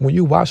 when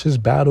you watch his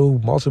battle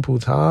multiple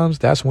times,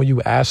 that's when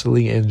you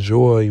actually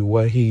enjoy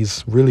what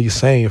he's really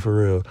saying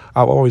for real.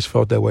 I've always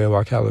felt that way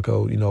about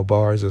Calico, you know,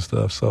 bars and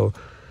stuff. So,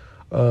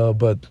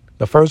 but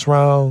the first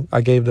round, I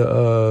gave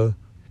the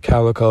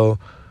Calico.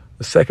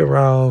 The second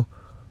round,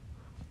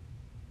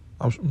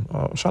 I'm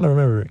trying to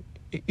remember.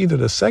 Either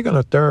the second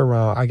or third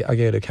round, I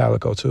gave the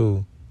Calico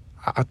too.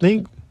 I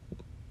think,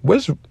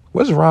 which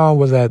round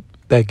was that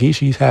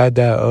Geeshis had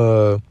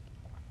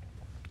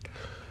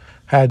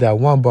that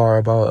one bar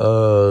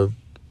about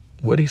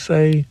what'd he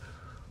say?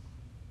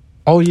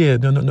 Oh yeah,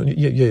 no,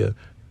 yeah.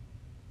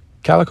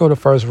 Calico the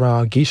first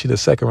round, Geeshie the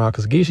second round,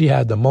 because Geeshie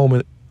had the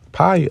moment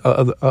probably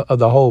of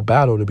the whole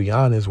battle, to be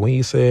honest, when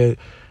he said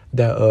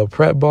that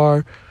prep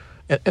bar,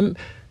 and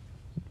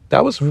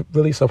that was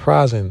really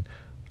surprising.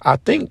 I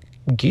think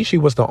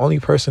Geeshie was the only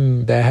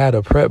person that had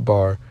a prep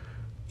bar.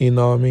 You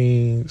know what I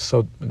mean?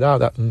 So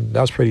that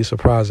was pretty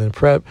surprising.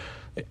 Prep,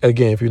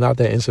 again, if you're not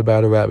that into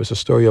battle rap, it's a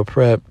story of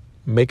Prep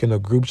making a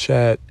group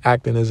chat,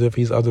 acting as if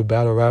he's other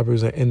battle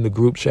rappers in the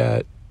group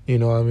chat. You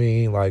know what I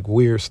mean? Like,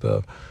 weird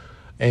stuff.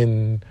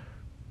 And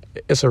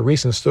it's a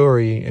recent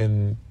story,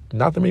 and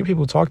not that many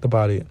people talked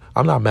about it.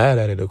 I'm not mad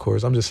at it, of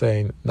course. I'm just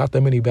saying not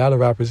that many battle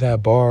rappers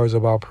have bars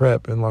about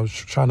Prep, and I'm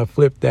trying to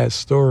flip that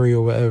story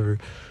or whatever.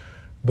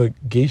 But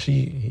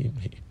Geeshie,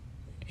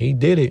 he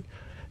did it.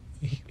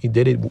 He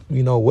did it,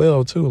 you know,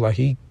 well, too. Like,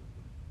 he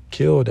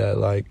killed that.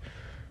 Like,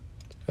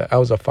 that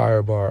was a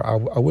fire bar.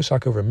 I wish I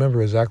could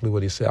remember exactly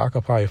what he said. I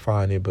could probably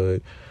find it,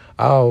 but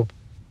I'll,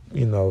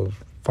 you know,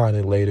 find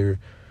it later.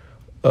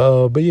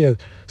 But yeah,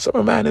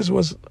 Summer Madness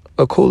was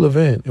a cool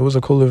event. It was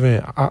a cool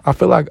event. I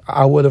feel like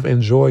I would have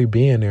enjoyed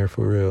being there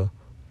for real.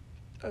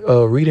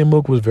 Reading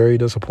Mook was very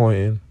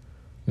disappointing.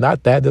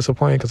 Not that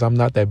disappointing because I'm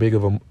not that big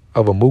of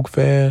a Mook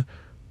fan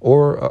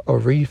or a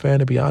Reed fan,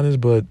 to be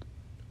honest, but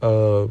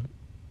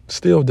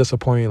still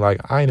disappointing.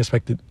 Like, I ain't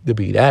expected it to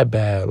be that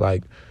bad.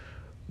 Like,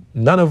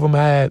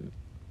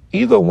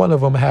 either one of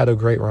them had a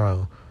great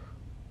round.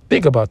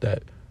 Think about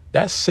that.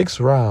 That's 6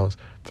 rounds.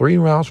 3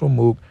 rounds from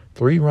Mook,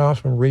 3 rounds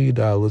from Reed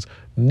Dollaz.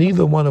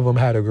 Neither one of them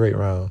had a great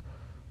round.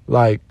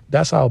 Like,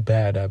 that's how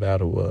bad that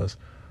battle was.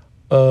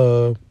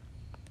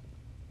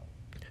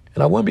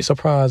 And I wouldn't be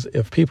surprised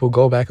if people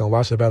go back and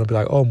watch the battle and be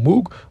like, oh,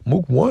 Mook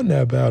won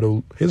that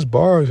battle. His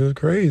bars is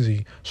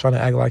crazy. Trying to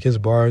act like his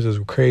bars is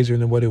crazier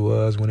than what it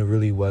was when it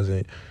really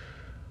wasn't.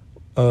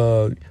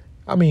 I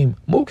mean,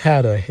 Mook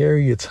had a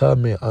Harriet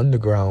Tubman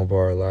underground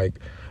bar. Like,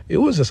 it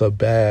was just a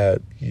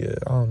bad, I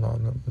don't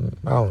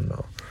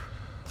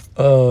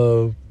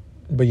know.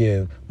 But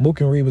yeah, Mook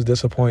and Reed was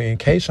disappointing.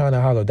 K-Shine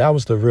and Hollow, that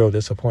was the real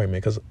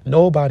disappointment because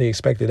nobody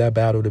expected that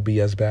battle to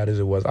be as bad as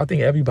it was. I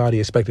think everybody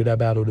expected that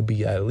battle to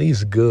be at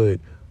least good,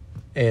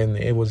 and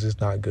it was just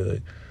not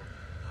good.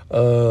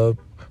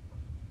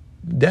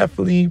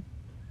 Definitely,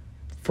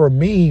 for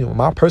me,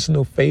 my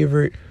personal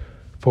favorite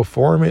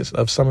performance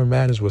of Summer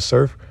Madness was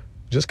Surf,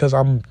 just because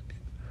I'm,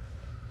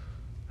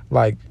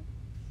 like,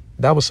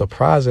 that was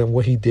surprising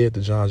what he did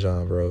to John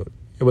John, bro.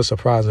 It was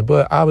surprising.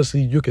 But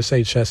obviously, you could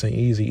say Chess and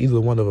Easy.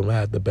 Either one of them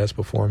had the best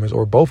performance,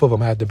 or both of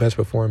them had the best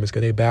performance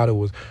because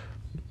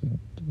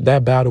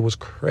that battle was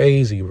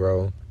crazy,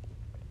 bro.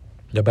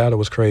 The battle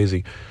was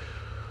crazy.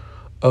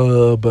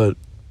 But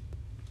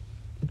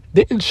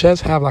didn't Chess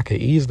have like an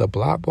Easy the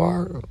Block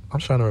bar? I'm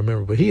trying to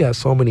remember, but he had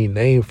so many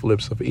name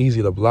flips of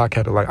Easy the Block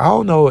Captain. Like, I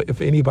don't know if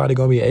anybody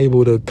gonna be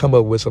able to come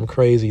up with some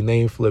crazy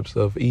name flips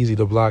of Easy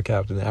the Block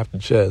Captain after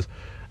Chess.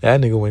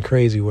 That nigga went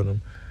crazy with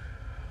him.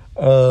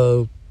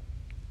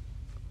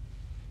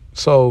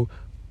 So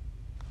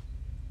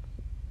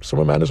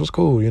Summer Madness was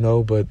cool, you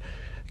know, but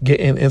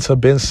getting into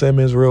Ben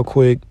Simmons real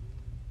quick.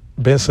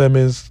 Ben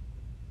Simmons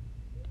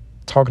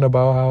talking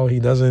about how he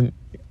doesn't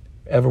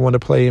ever want to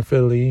play in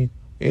Philly,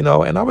 you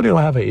know, and I really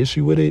don't have an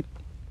issue with it.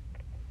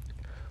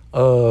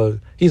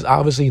 He's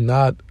obviously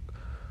not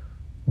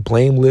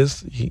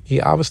blameless. He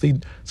obviously,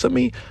 to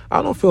me,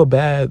 I don't feel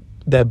bad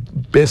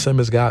that Ben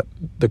Simmons got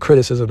the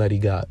criticism that he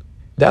got.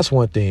 That's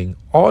one thing.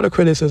 All the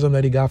criticism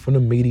that he got from the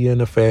media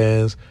and the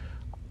fans,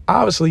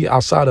 obviously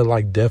outside of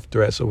like death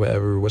threats or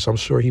whatever, which I'm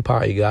sure he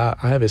probably got.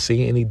 I haven't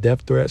seen any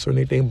death threats or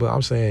anything, but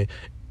I'm saying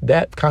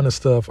that kind of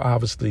stuff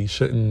obviously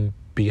shouldn't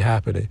be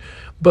happening.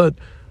 But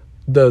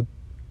the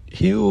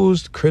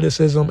huge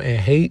criticism and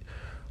hate,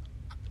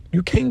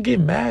 you can't get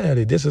mad at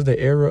it. This is the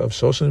era of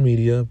social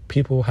media.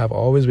 People have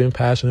always been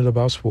passionate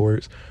about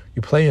sports.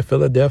 You play in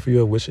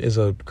Philadelphia, which is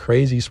a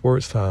crazy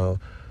sports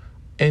town,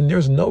 and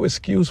there's no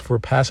excuse for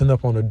passing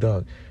up on a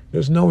dunk.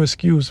 There's no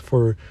excuse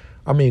for,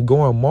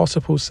 going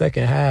multiple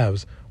second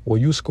halves where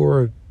you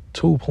score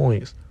 2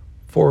 points,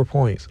 4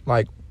 points.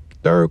 Like,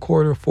 third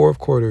quarter, fourth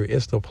quarter,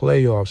 it's the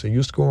playoffs, and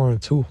you scoring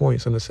 2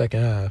 points in the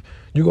second half.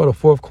 You go to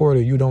fourth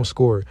quarter, you don't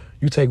score.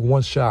 You take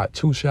one shot,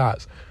 two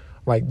shots.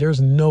 Like, there's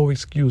no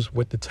excuse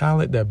with the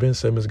talent that Ben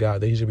Simmons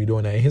got that he should be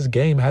doing that. And his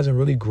game hasn't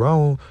really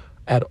grown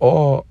at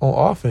all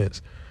on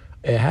offense.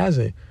 It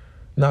hasn't.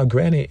 Now,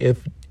 granted,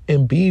 if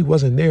Embiid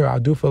wasn't there, I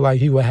do feel like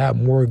he would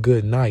have more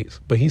good nights,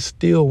 but he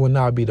still would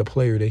not be the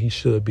player that he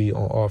should be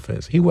on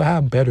offense. He would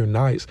have better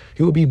nights.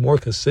 He would be more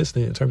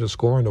consistent in terms of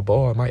scoring the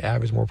ball. It might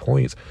average more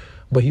points,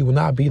 but he would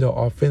not be the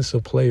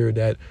offensive player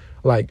that,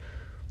 like,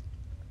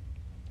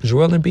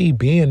 Joel Embiid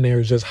being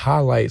there just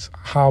highlights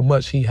how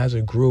much he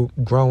hasn't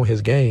grown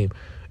his game.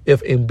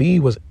 If Embiid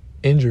was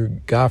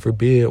injured, God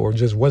forbid, or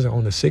just wasn't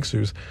on the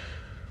Sixers,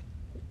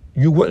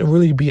 you wouldn't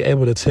really be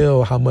able to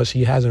tell how much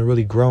he hasn't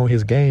really grown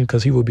his game,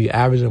 because he would be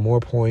averaging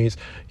more points.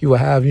 He would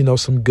have,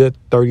 some good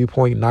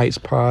 30-point nights,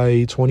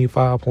 probably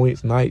 25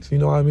 points nights, you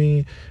know what I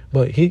mean?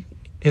 But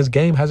his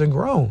game hasn't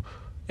grown.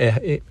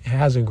 It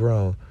hasn't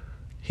grown.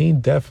 He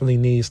definitely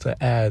needs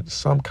to add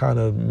some kind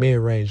of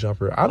mid-range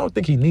jumper. I don't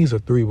think he needs a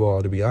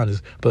 3-ball, to be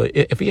honest. But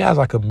if he has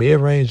like a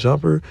mid-range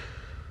jumper,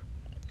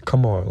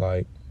 come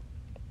on.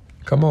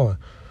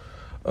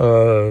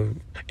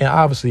 And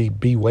obviously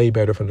be way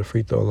better from the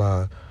free throw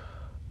line.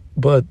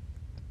 But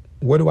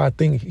where do I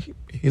think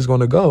he's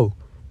going to go?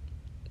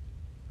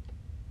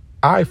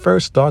 I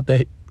first thought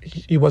that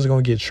he wasn't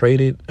going to get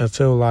traded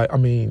until, I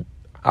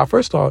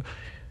first thought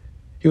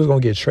he was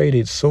going to get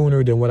traded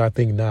sooner than what I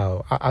think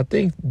now. I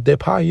think that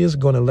probably is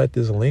going to let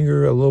this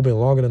linger a little bit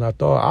longer than I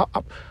thought.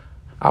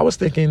 I was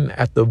thinking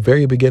at the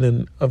very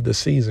beginning of the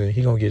season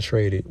he's going to get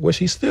traded, which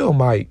he still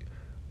might.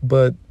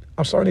 But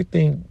I'm starting to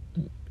think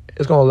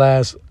it's going to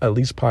last at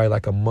least probably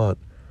like a month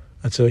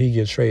until he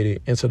gets traded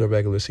into the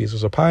regular season.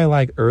 So probably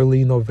like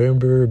early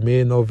November,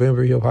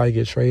 mid-November, he'll probably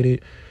get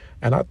traded.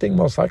 And I think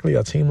most likely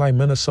a team like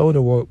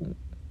Minnesota will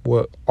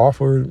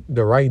offer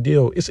the right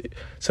deal.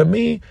 To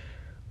me,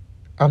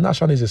 I'm not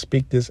trying to just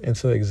speak this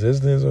into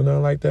existence or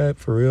nothing like that,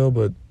 for real,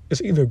 but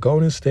it's either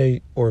Golden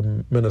State or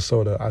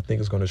Minnesota I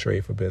think is going to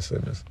trade for Ben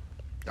Simmons.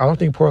 I don't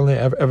think Portland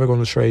ever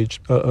going to trade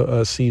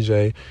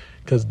CJ,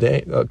 because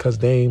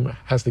Dame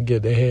has to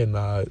get their head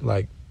nod,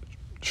 like,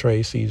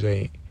 trade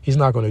CJ. He's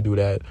not going to do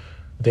that.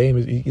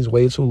 Dame he's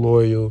way too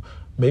loyal,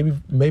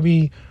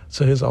 maybe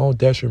to his own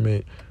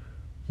detriment,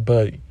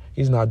 but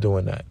he's not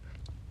doing that.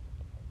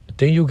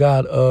 Then you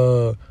got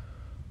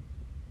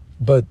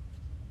but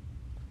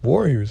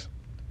Warriors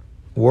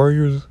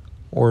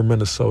or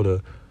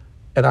Minnesota.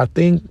 And I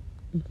think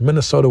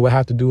Minnesota would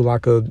have to do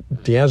like a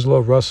D'Angelo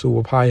Russell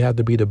will probably have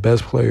to be the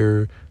best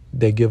player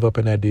they give up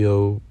in that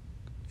deal,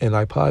 and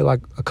like probably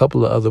like a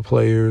couple of other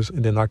players,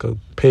 and then like a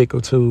pick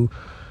or two,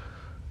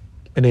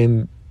 and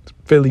then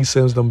Philly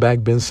sends them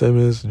back Ben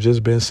Simmons,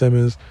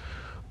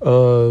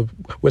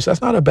 which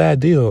that's not a bad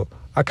deal.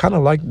 I kind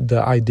of like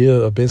the idea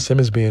of Ben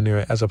Simmons being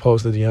there as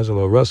opposed to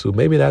D'Angelo Russell.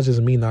 Maybe that's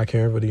just me not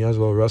caring for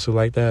D'Angelo Russell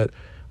like that,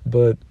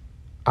 but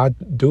I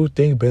do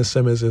think Ben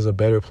Simmons is a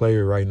better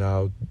player right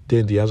now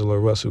than D'Angelo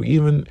Russell,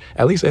 even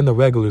at least in the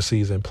regular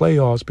season.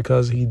 Playoffs,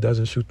 because he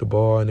doesn't shoot the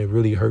ball and it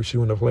really hurts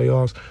you in the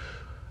playoffs,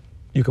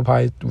 you could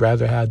probably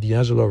rather have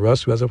D'Angelo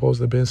Russell as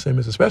opposed to Ben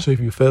Simmons, especially if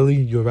you're Philly.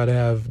 You'd rather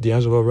have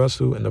D'Angelo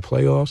Russell in the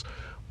playoffs.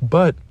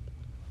 But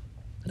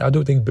I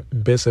do think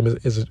Ben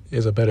Simmons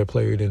is a better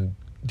player than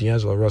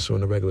D'Angelo Russell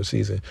in the regular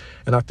season.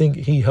 And I think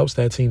he helps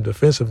that team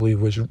defensively,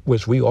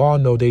 which we all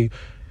know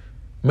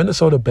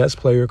Minnesota best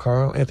player,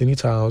 Karl Anthony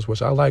Towns,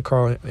 which I like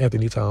Karl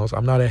Anthony Towns.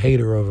 I'm not a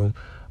hater of him.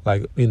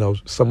 Like,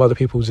 some other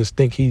people just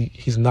think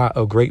he's not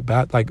a great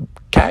Like,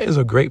 Cat is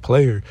a great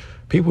player.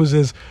 People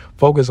just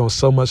focus on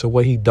so much of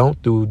what he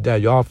don't do that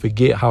y'all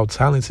forget how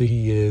talented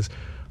he is,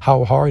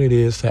 how hard it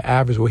is to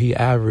average what he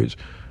averaged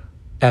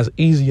as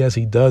easy as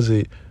he does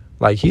it.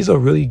 Like, he's a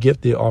really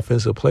gifted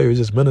offensive player. It's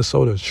just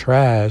Minnesota's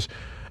trash.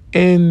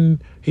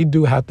 And he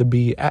do have to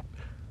be...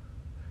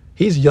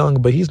 He's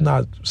young, but he's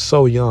not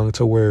so young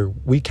to where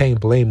we can't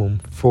blame him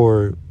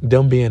for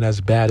them being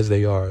as bad as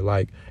they are.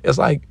 Like, it's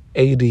like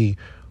AD.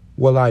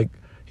 Well, like,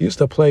 he used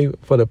to play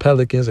for the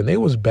Pelicans, and they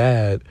was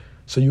bad,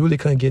 so you really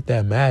couldn't get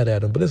that mad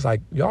at him. But it's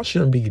like, y'all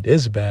shouldn't be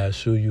this bad,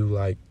 should you?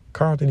 Like,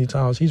 Karl Anthony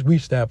Towns, he's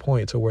reached that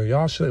point to where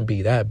y'all shouldn't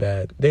be that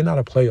bad. They're not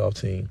a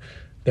playoff team.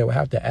 They would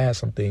have to add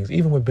some things.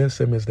 Even with Ben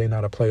Simmons, they're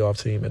not a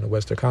playoff team in the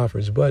Western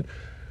Conference. But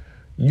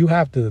you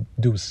have to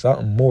do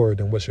something more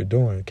than what you're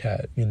doing,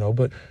 Cat,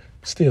 But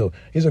still,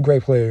 he's a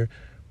great player.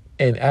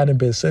 And adding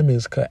Ben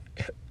Simmons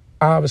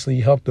obviously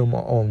helped him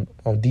on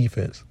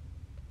defense.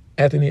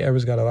 Anthony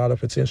Edwards got a lot of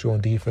potential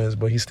on defense,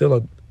 but he's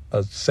still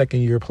a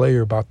second-year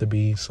player about to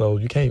be, so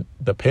you can't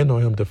depend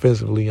on him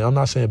defensively. I'm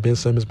not saying Ben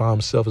Simmons by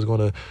himself is going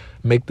to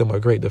make them a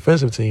great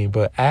defensive team,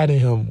 but adding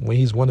him when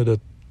he's one of the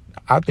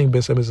 – I think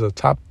Ben Simmons is a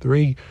top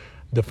 3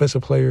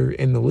 defensive player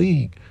in the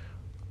league.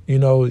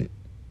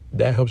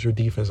 That helps your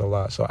defense a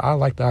lot. So I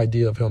like the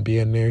idea of him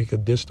being there. He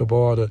could dish the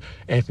ball to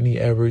Anthony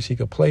Edwards. He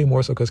could play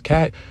more so because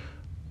Cat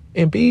 –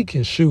 Embiid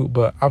can shoot,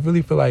 but I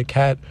really feel like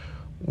Cat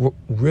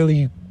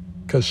really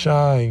could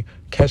shine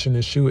catching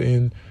and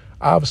shooting.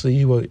 Obviously,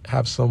 he will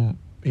have some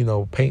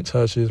paint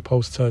touches,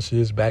 post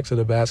touches, back to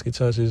the basket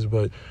touches,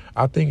 but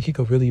I think he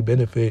could really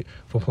benefit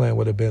from playing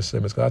with a Ben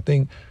Simmons. 'Cause I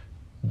think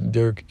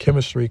their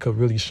chemistry could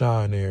really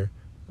shine there,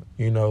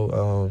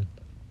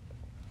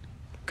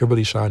 could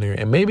really shine there.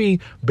 And maybe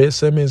Ben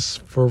Simmons,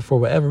 for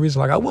whatever reason,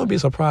 like I wouldn't be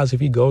surprised if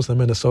he goes to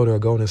Minnesota or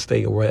Golden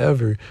State or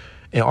wherever,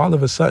 and all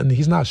of a sudden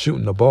he's not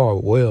shooting the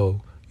ball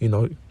well. He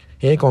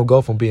ain't going to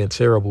go from being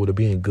terrible to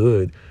being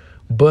good,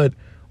 but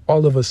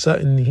all of a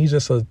sudden he's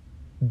just a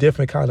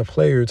different kind of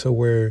player to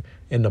where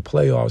in the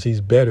playoffs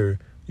he's better.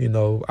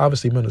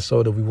 Obviously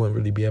Minnesota we wouldn't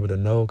really be able to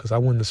know because I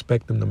wouldn't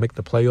expect them to make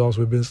the playoffs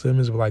with Ben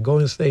Simmons. But like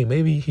Golden State,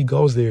 maybe he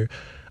goes there.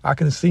 I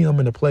can see him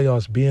in the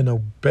playoffs being a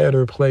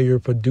better player,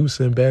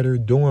 producing better,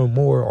 doing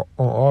more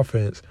on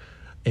offense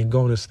in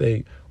Golden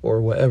State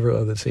or whatever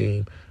other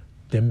team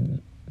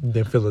than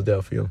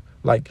Philadelphia.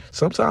 Like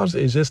sometimes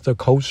it's just the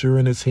culture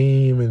in the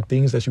team and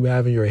things that you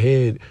have in your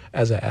head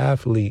as an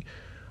athlete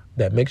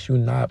that makes you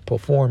not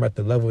perform at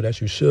the level that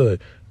you should.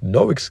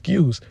 No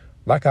excuse.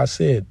 Like I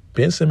said,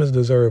 Ben Simmons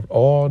deserved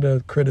all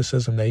the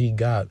criticism that he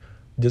got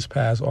this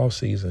past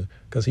offseason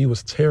because he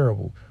was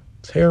terrible.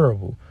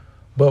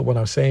 But what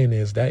I'm saying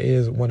is that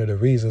is one of the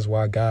reasons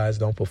why guys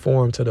don't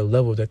perform to the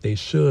level that they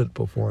should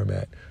perform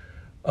at.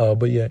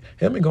 But yeah,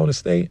 him and Golden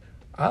State,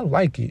 I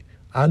like it.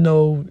 I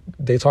know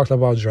they talked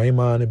about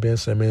Draymond and Ben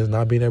Simmons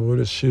not being able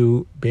to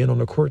shoot, being on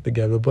the court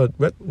together, but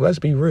let's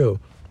be real.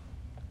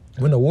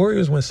 When the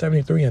Warriors went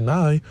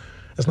 73-9,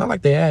 it's not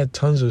like they had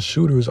tons of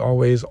shooters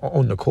always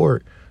on the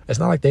court. It's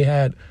not like they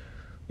had,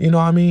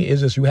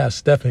 it's just you have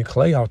Steph and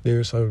Klay out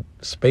there, so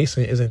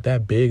spacing isn't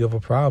that big of a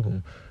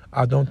problem.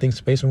 I don't think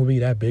spacing will be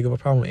that big of a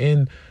problem.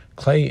 And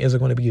Klay isn't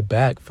going to be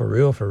back for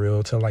real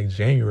till like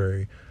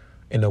January.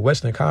 In the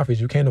Western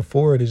Conference, you can't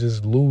afford to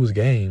just lose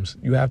games.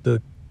 You have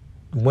to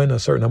win a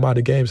certain amount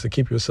of games to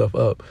keep yourself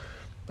up.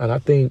 And I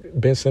think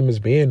Ben Simmons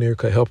being there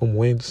could help him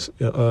win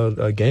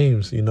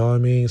games, you know what I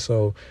mean?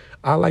 So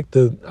I like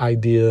the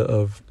idea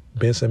of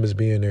Ben Simmons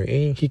being there,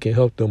 and he can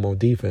help them on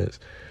defense.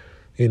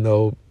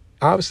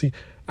 Obviously,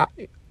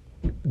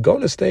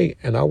 Golden State,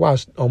 and I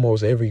watched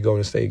almost every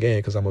Golden State game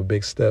because I'm a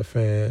big Steph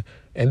fan,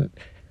 and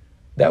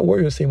that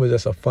Warriors team was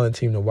just a fun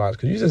team to watch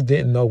because you just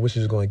didn't know what you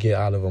was going to get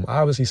out of them.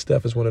 Obviously,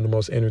 Steph is one of the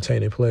most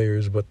entertaining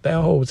players, but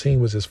that whole team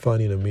was just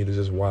funny to me to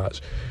just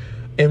watch.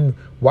 And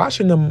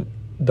watching them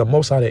the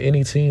most out of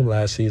any team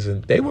last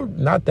season, they were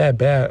not that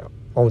bad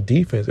on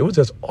defense. It was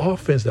just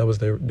offense that was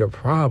their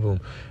problem.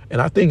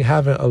 And I think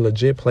having a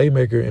legit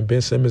playmaker in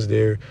Ben Simmons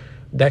there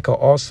that could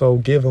also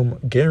give them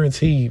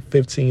guaranteed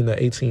 15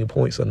 to 18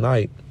 points a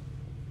night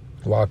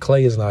while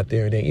Klay is not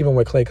there. And then even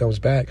when Klay comes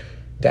back,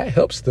 that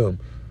helps them.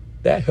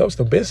 Ben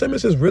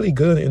Simmons is really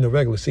good in the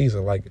regular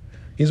season. Like,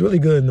 he's really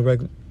good in the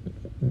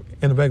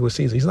regular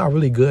season. He's not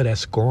really good at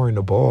scoring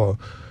the ball,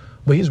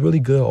 but he's really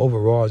good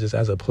overall just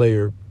as a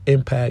player,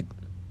 impact,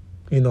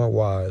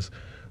 wise.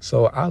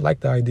 So I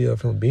like the idea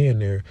of him being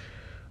there.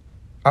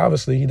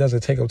 Obviously, he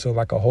doesn't take him to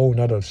like a whole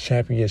nother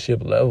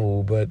championship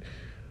level, but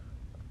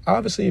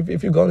obviously,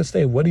 if you're going to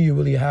stay, what do you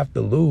really have to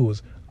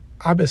lose?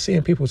 I've been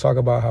seeing people talk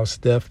about how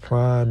Steph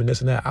prime and this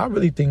and that. I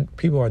really think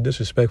people are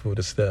disrespectful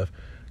to Steph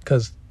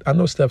because I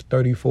know Steph's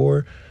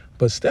 34,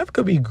 but Steph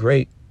could be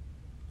great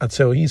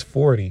until he's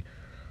 40.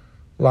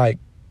 Like,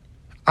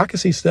 I could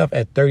see Steph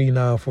at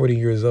 39, 40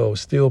 years old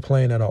still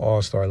playing at an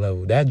all-star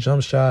level. That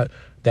jump shot,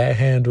 that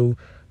handle,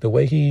 the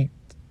way he,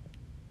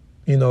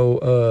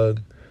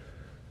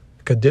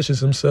 conditions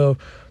himself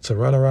to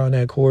run around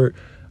that court,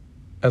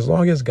 as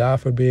long as,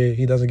 God forbid,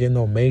 he doesn't get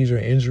no major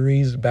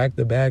injuries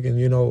back-to-back and,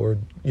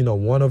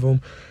 one of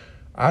them,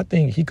 I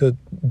think he could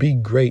be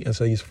great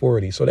until he's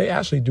 40. So they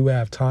actually do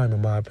have time,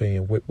 in my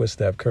opinion, with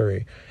Steph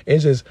Curry.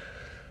 It's just,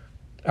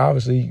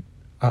 obviously,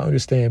 I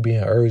understand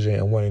being urgent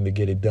and wanting to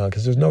get it done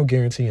because there's no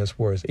guarantee in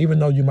sports. Even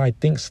though you might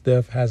think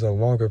Steph has a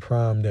longer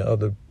prime than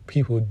other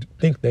people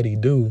think that he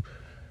do,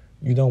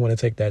 you don't want to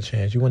take that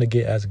chance. You want to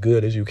get as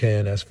good as you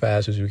can, as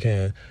fast as you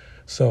can.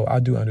 So I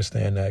do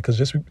understand that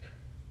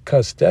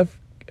because Steph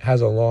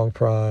has a long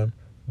prime.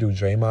 Do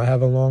Draymond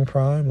have a long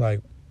prime? Like,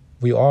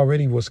 we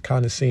already was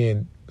kind of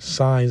seeing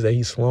signs that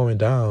he's slowing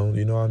down,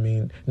 you know what I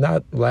mean?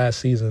 Not last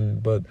season,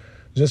 but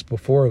just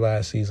before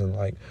last season.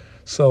 Like,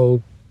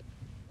 so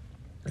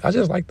I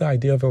just like the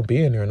idea of him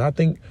being there. And I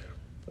think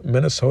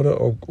Minnesota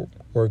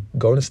or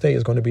Golden State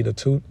is going to be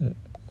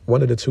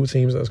one of the two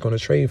teams that's going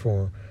to trade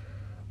for him.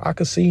 I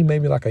could see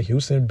maybe like a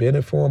Houston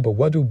bidding for him,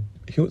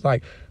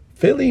 but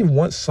Philly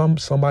wants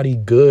somebody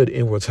good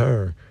in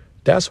return.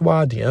 That's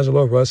why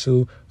D'Angelo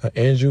Russell,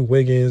 Andrew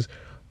Wiggins,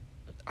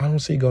 I don't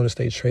see Golden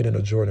State trading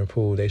a Jordan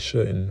Poole. They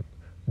shouldn't.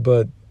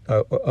 But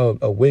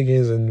a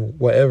Wiggins and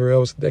whatever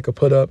else they could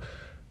put up.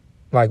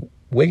 Like,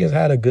 Wiggins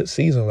had a good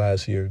season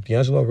last year.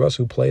 D'Angelo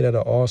Russell played at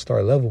an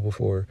all-star level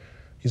before.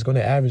 He's going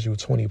to average you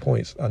 20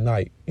 points a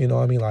night. You know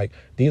what I mean? Like,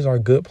 these are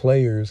good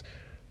players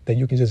that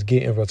you can just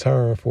get in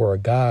return for a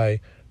guy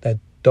that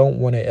don't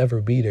want to ever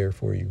be there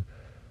for you.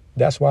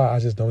 That's why I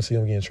just don't see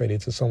him getting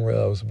traded to somewhere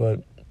else.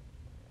 But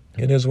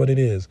it is what it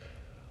is.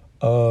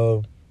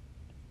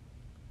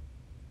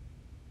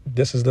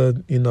 This is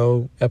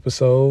the,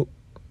 episode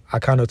I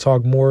kind of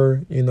talk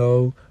more,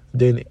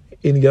 than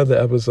any other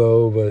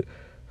episode, but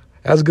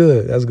that's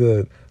good. That's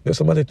good. There's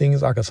some other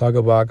things I could talk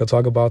about. I could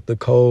talk about the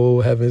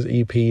Cold Heavens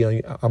EP.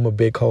 I'm a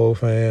big Cold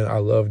fan. I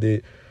loved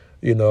it.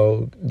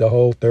 The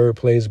whole third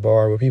place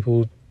bar where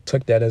people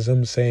took that as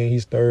him saying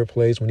he's third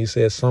place when he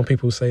said some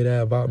people say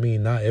that about me,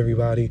 not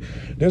everybody.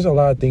 There's a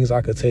lot of things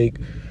I could take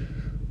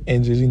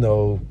and just,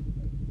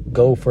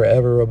 go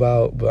forever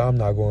about, but I'm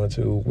not going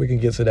to. We can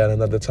get to that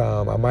another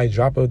time. I might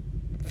drop a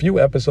few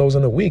episodes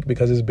in a week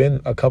because it's been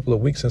a couple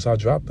of weeks since I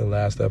dropped the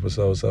last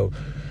episode. So,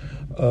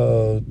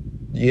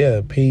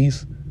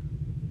 peace.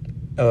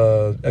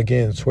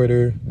 Again,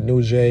 Twitter,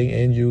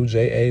 NewJay,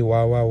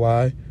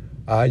 NUJAYYY.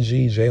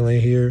 IG, Jalen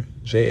here,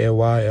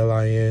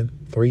 JLYLIN,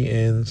 3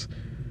 N's,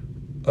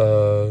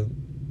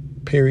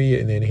 period,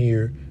 and then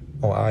here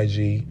on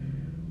IG.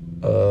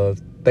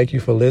 Thank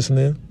you for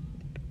listening.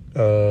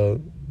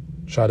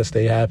 Try to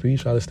stay happy,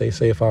 try to stay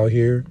safe out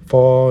here.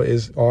 Fall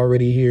is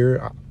already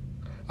here.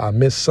 I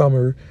miss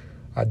summer.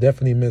 I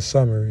definitely miss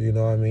summer, you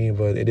know what I mean?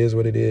 But it is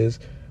what it is.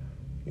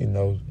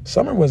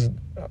 Summer was,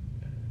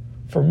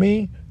 for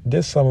me,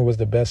 this summer was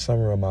the best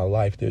summer of my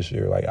life this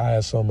year. Like, I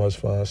had so much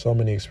fun, so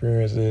many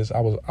experiences.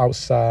 I was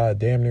outside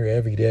damn near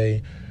every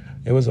day.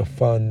 It was a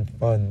fun,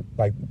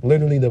 like,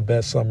 literally the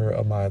best summer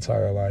of my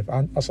entire life.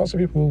 I saw some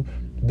people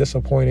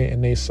disappointed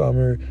in their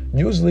summer.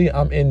 Usually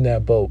I'm in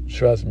that boat,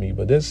 trust me.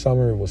 But this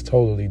summer was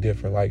totally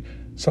different. Like,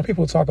 some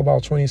people talk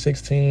about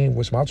 2016,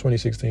 which my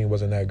 2016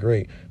 wasn't that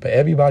great. But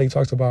everybody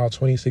talks about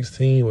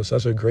 2016 was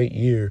such a great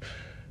year.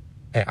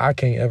 And I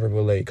can't ever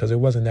relate because it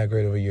wasn't that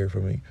great of a year for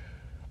me.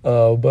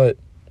 But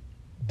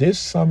this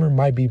summer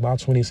might be my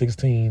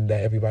 2016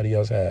 that everybody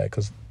else had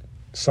because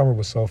summer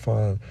was so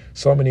fun.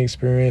 So many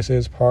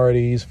experiences,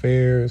 parties,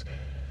 fairs,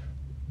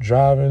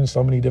 driving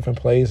so many different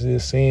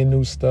places, seeing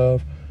new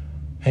stuff,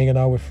 hanging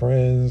out with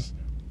friends,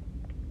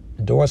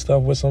 doing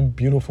stuff with some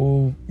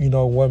beautiful,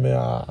 women.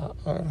 I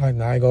ain't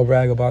gonna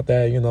brag about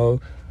that, I'm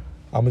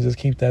gonna just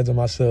keep that to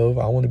myself.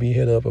 I don't want to be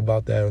hit up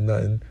about that or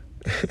nothing.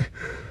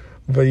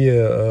 But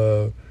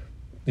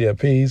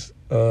peace.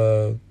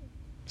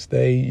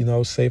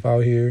 Stay, safe out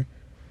here.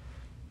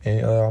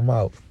 And I'm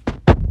out.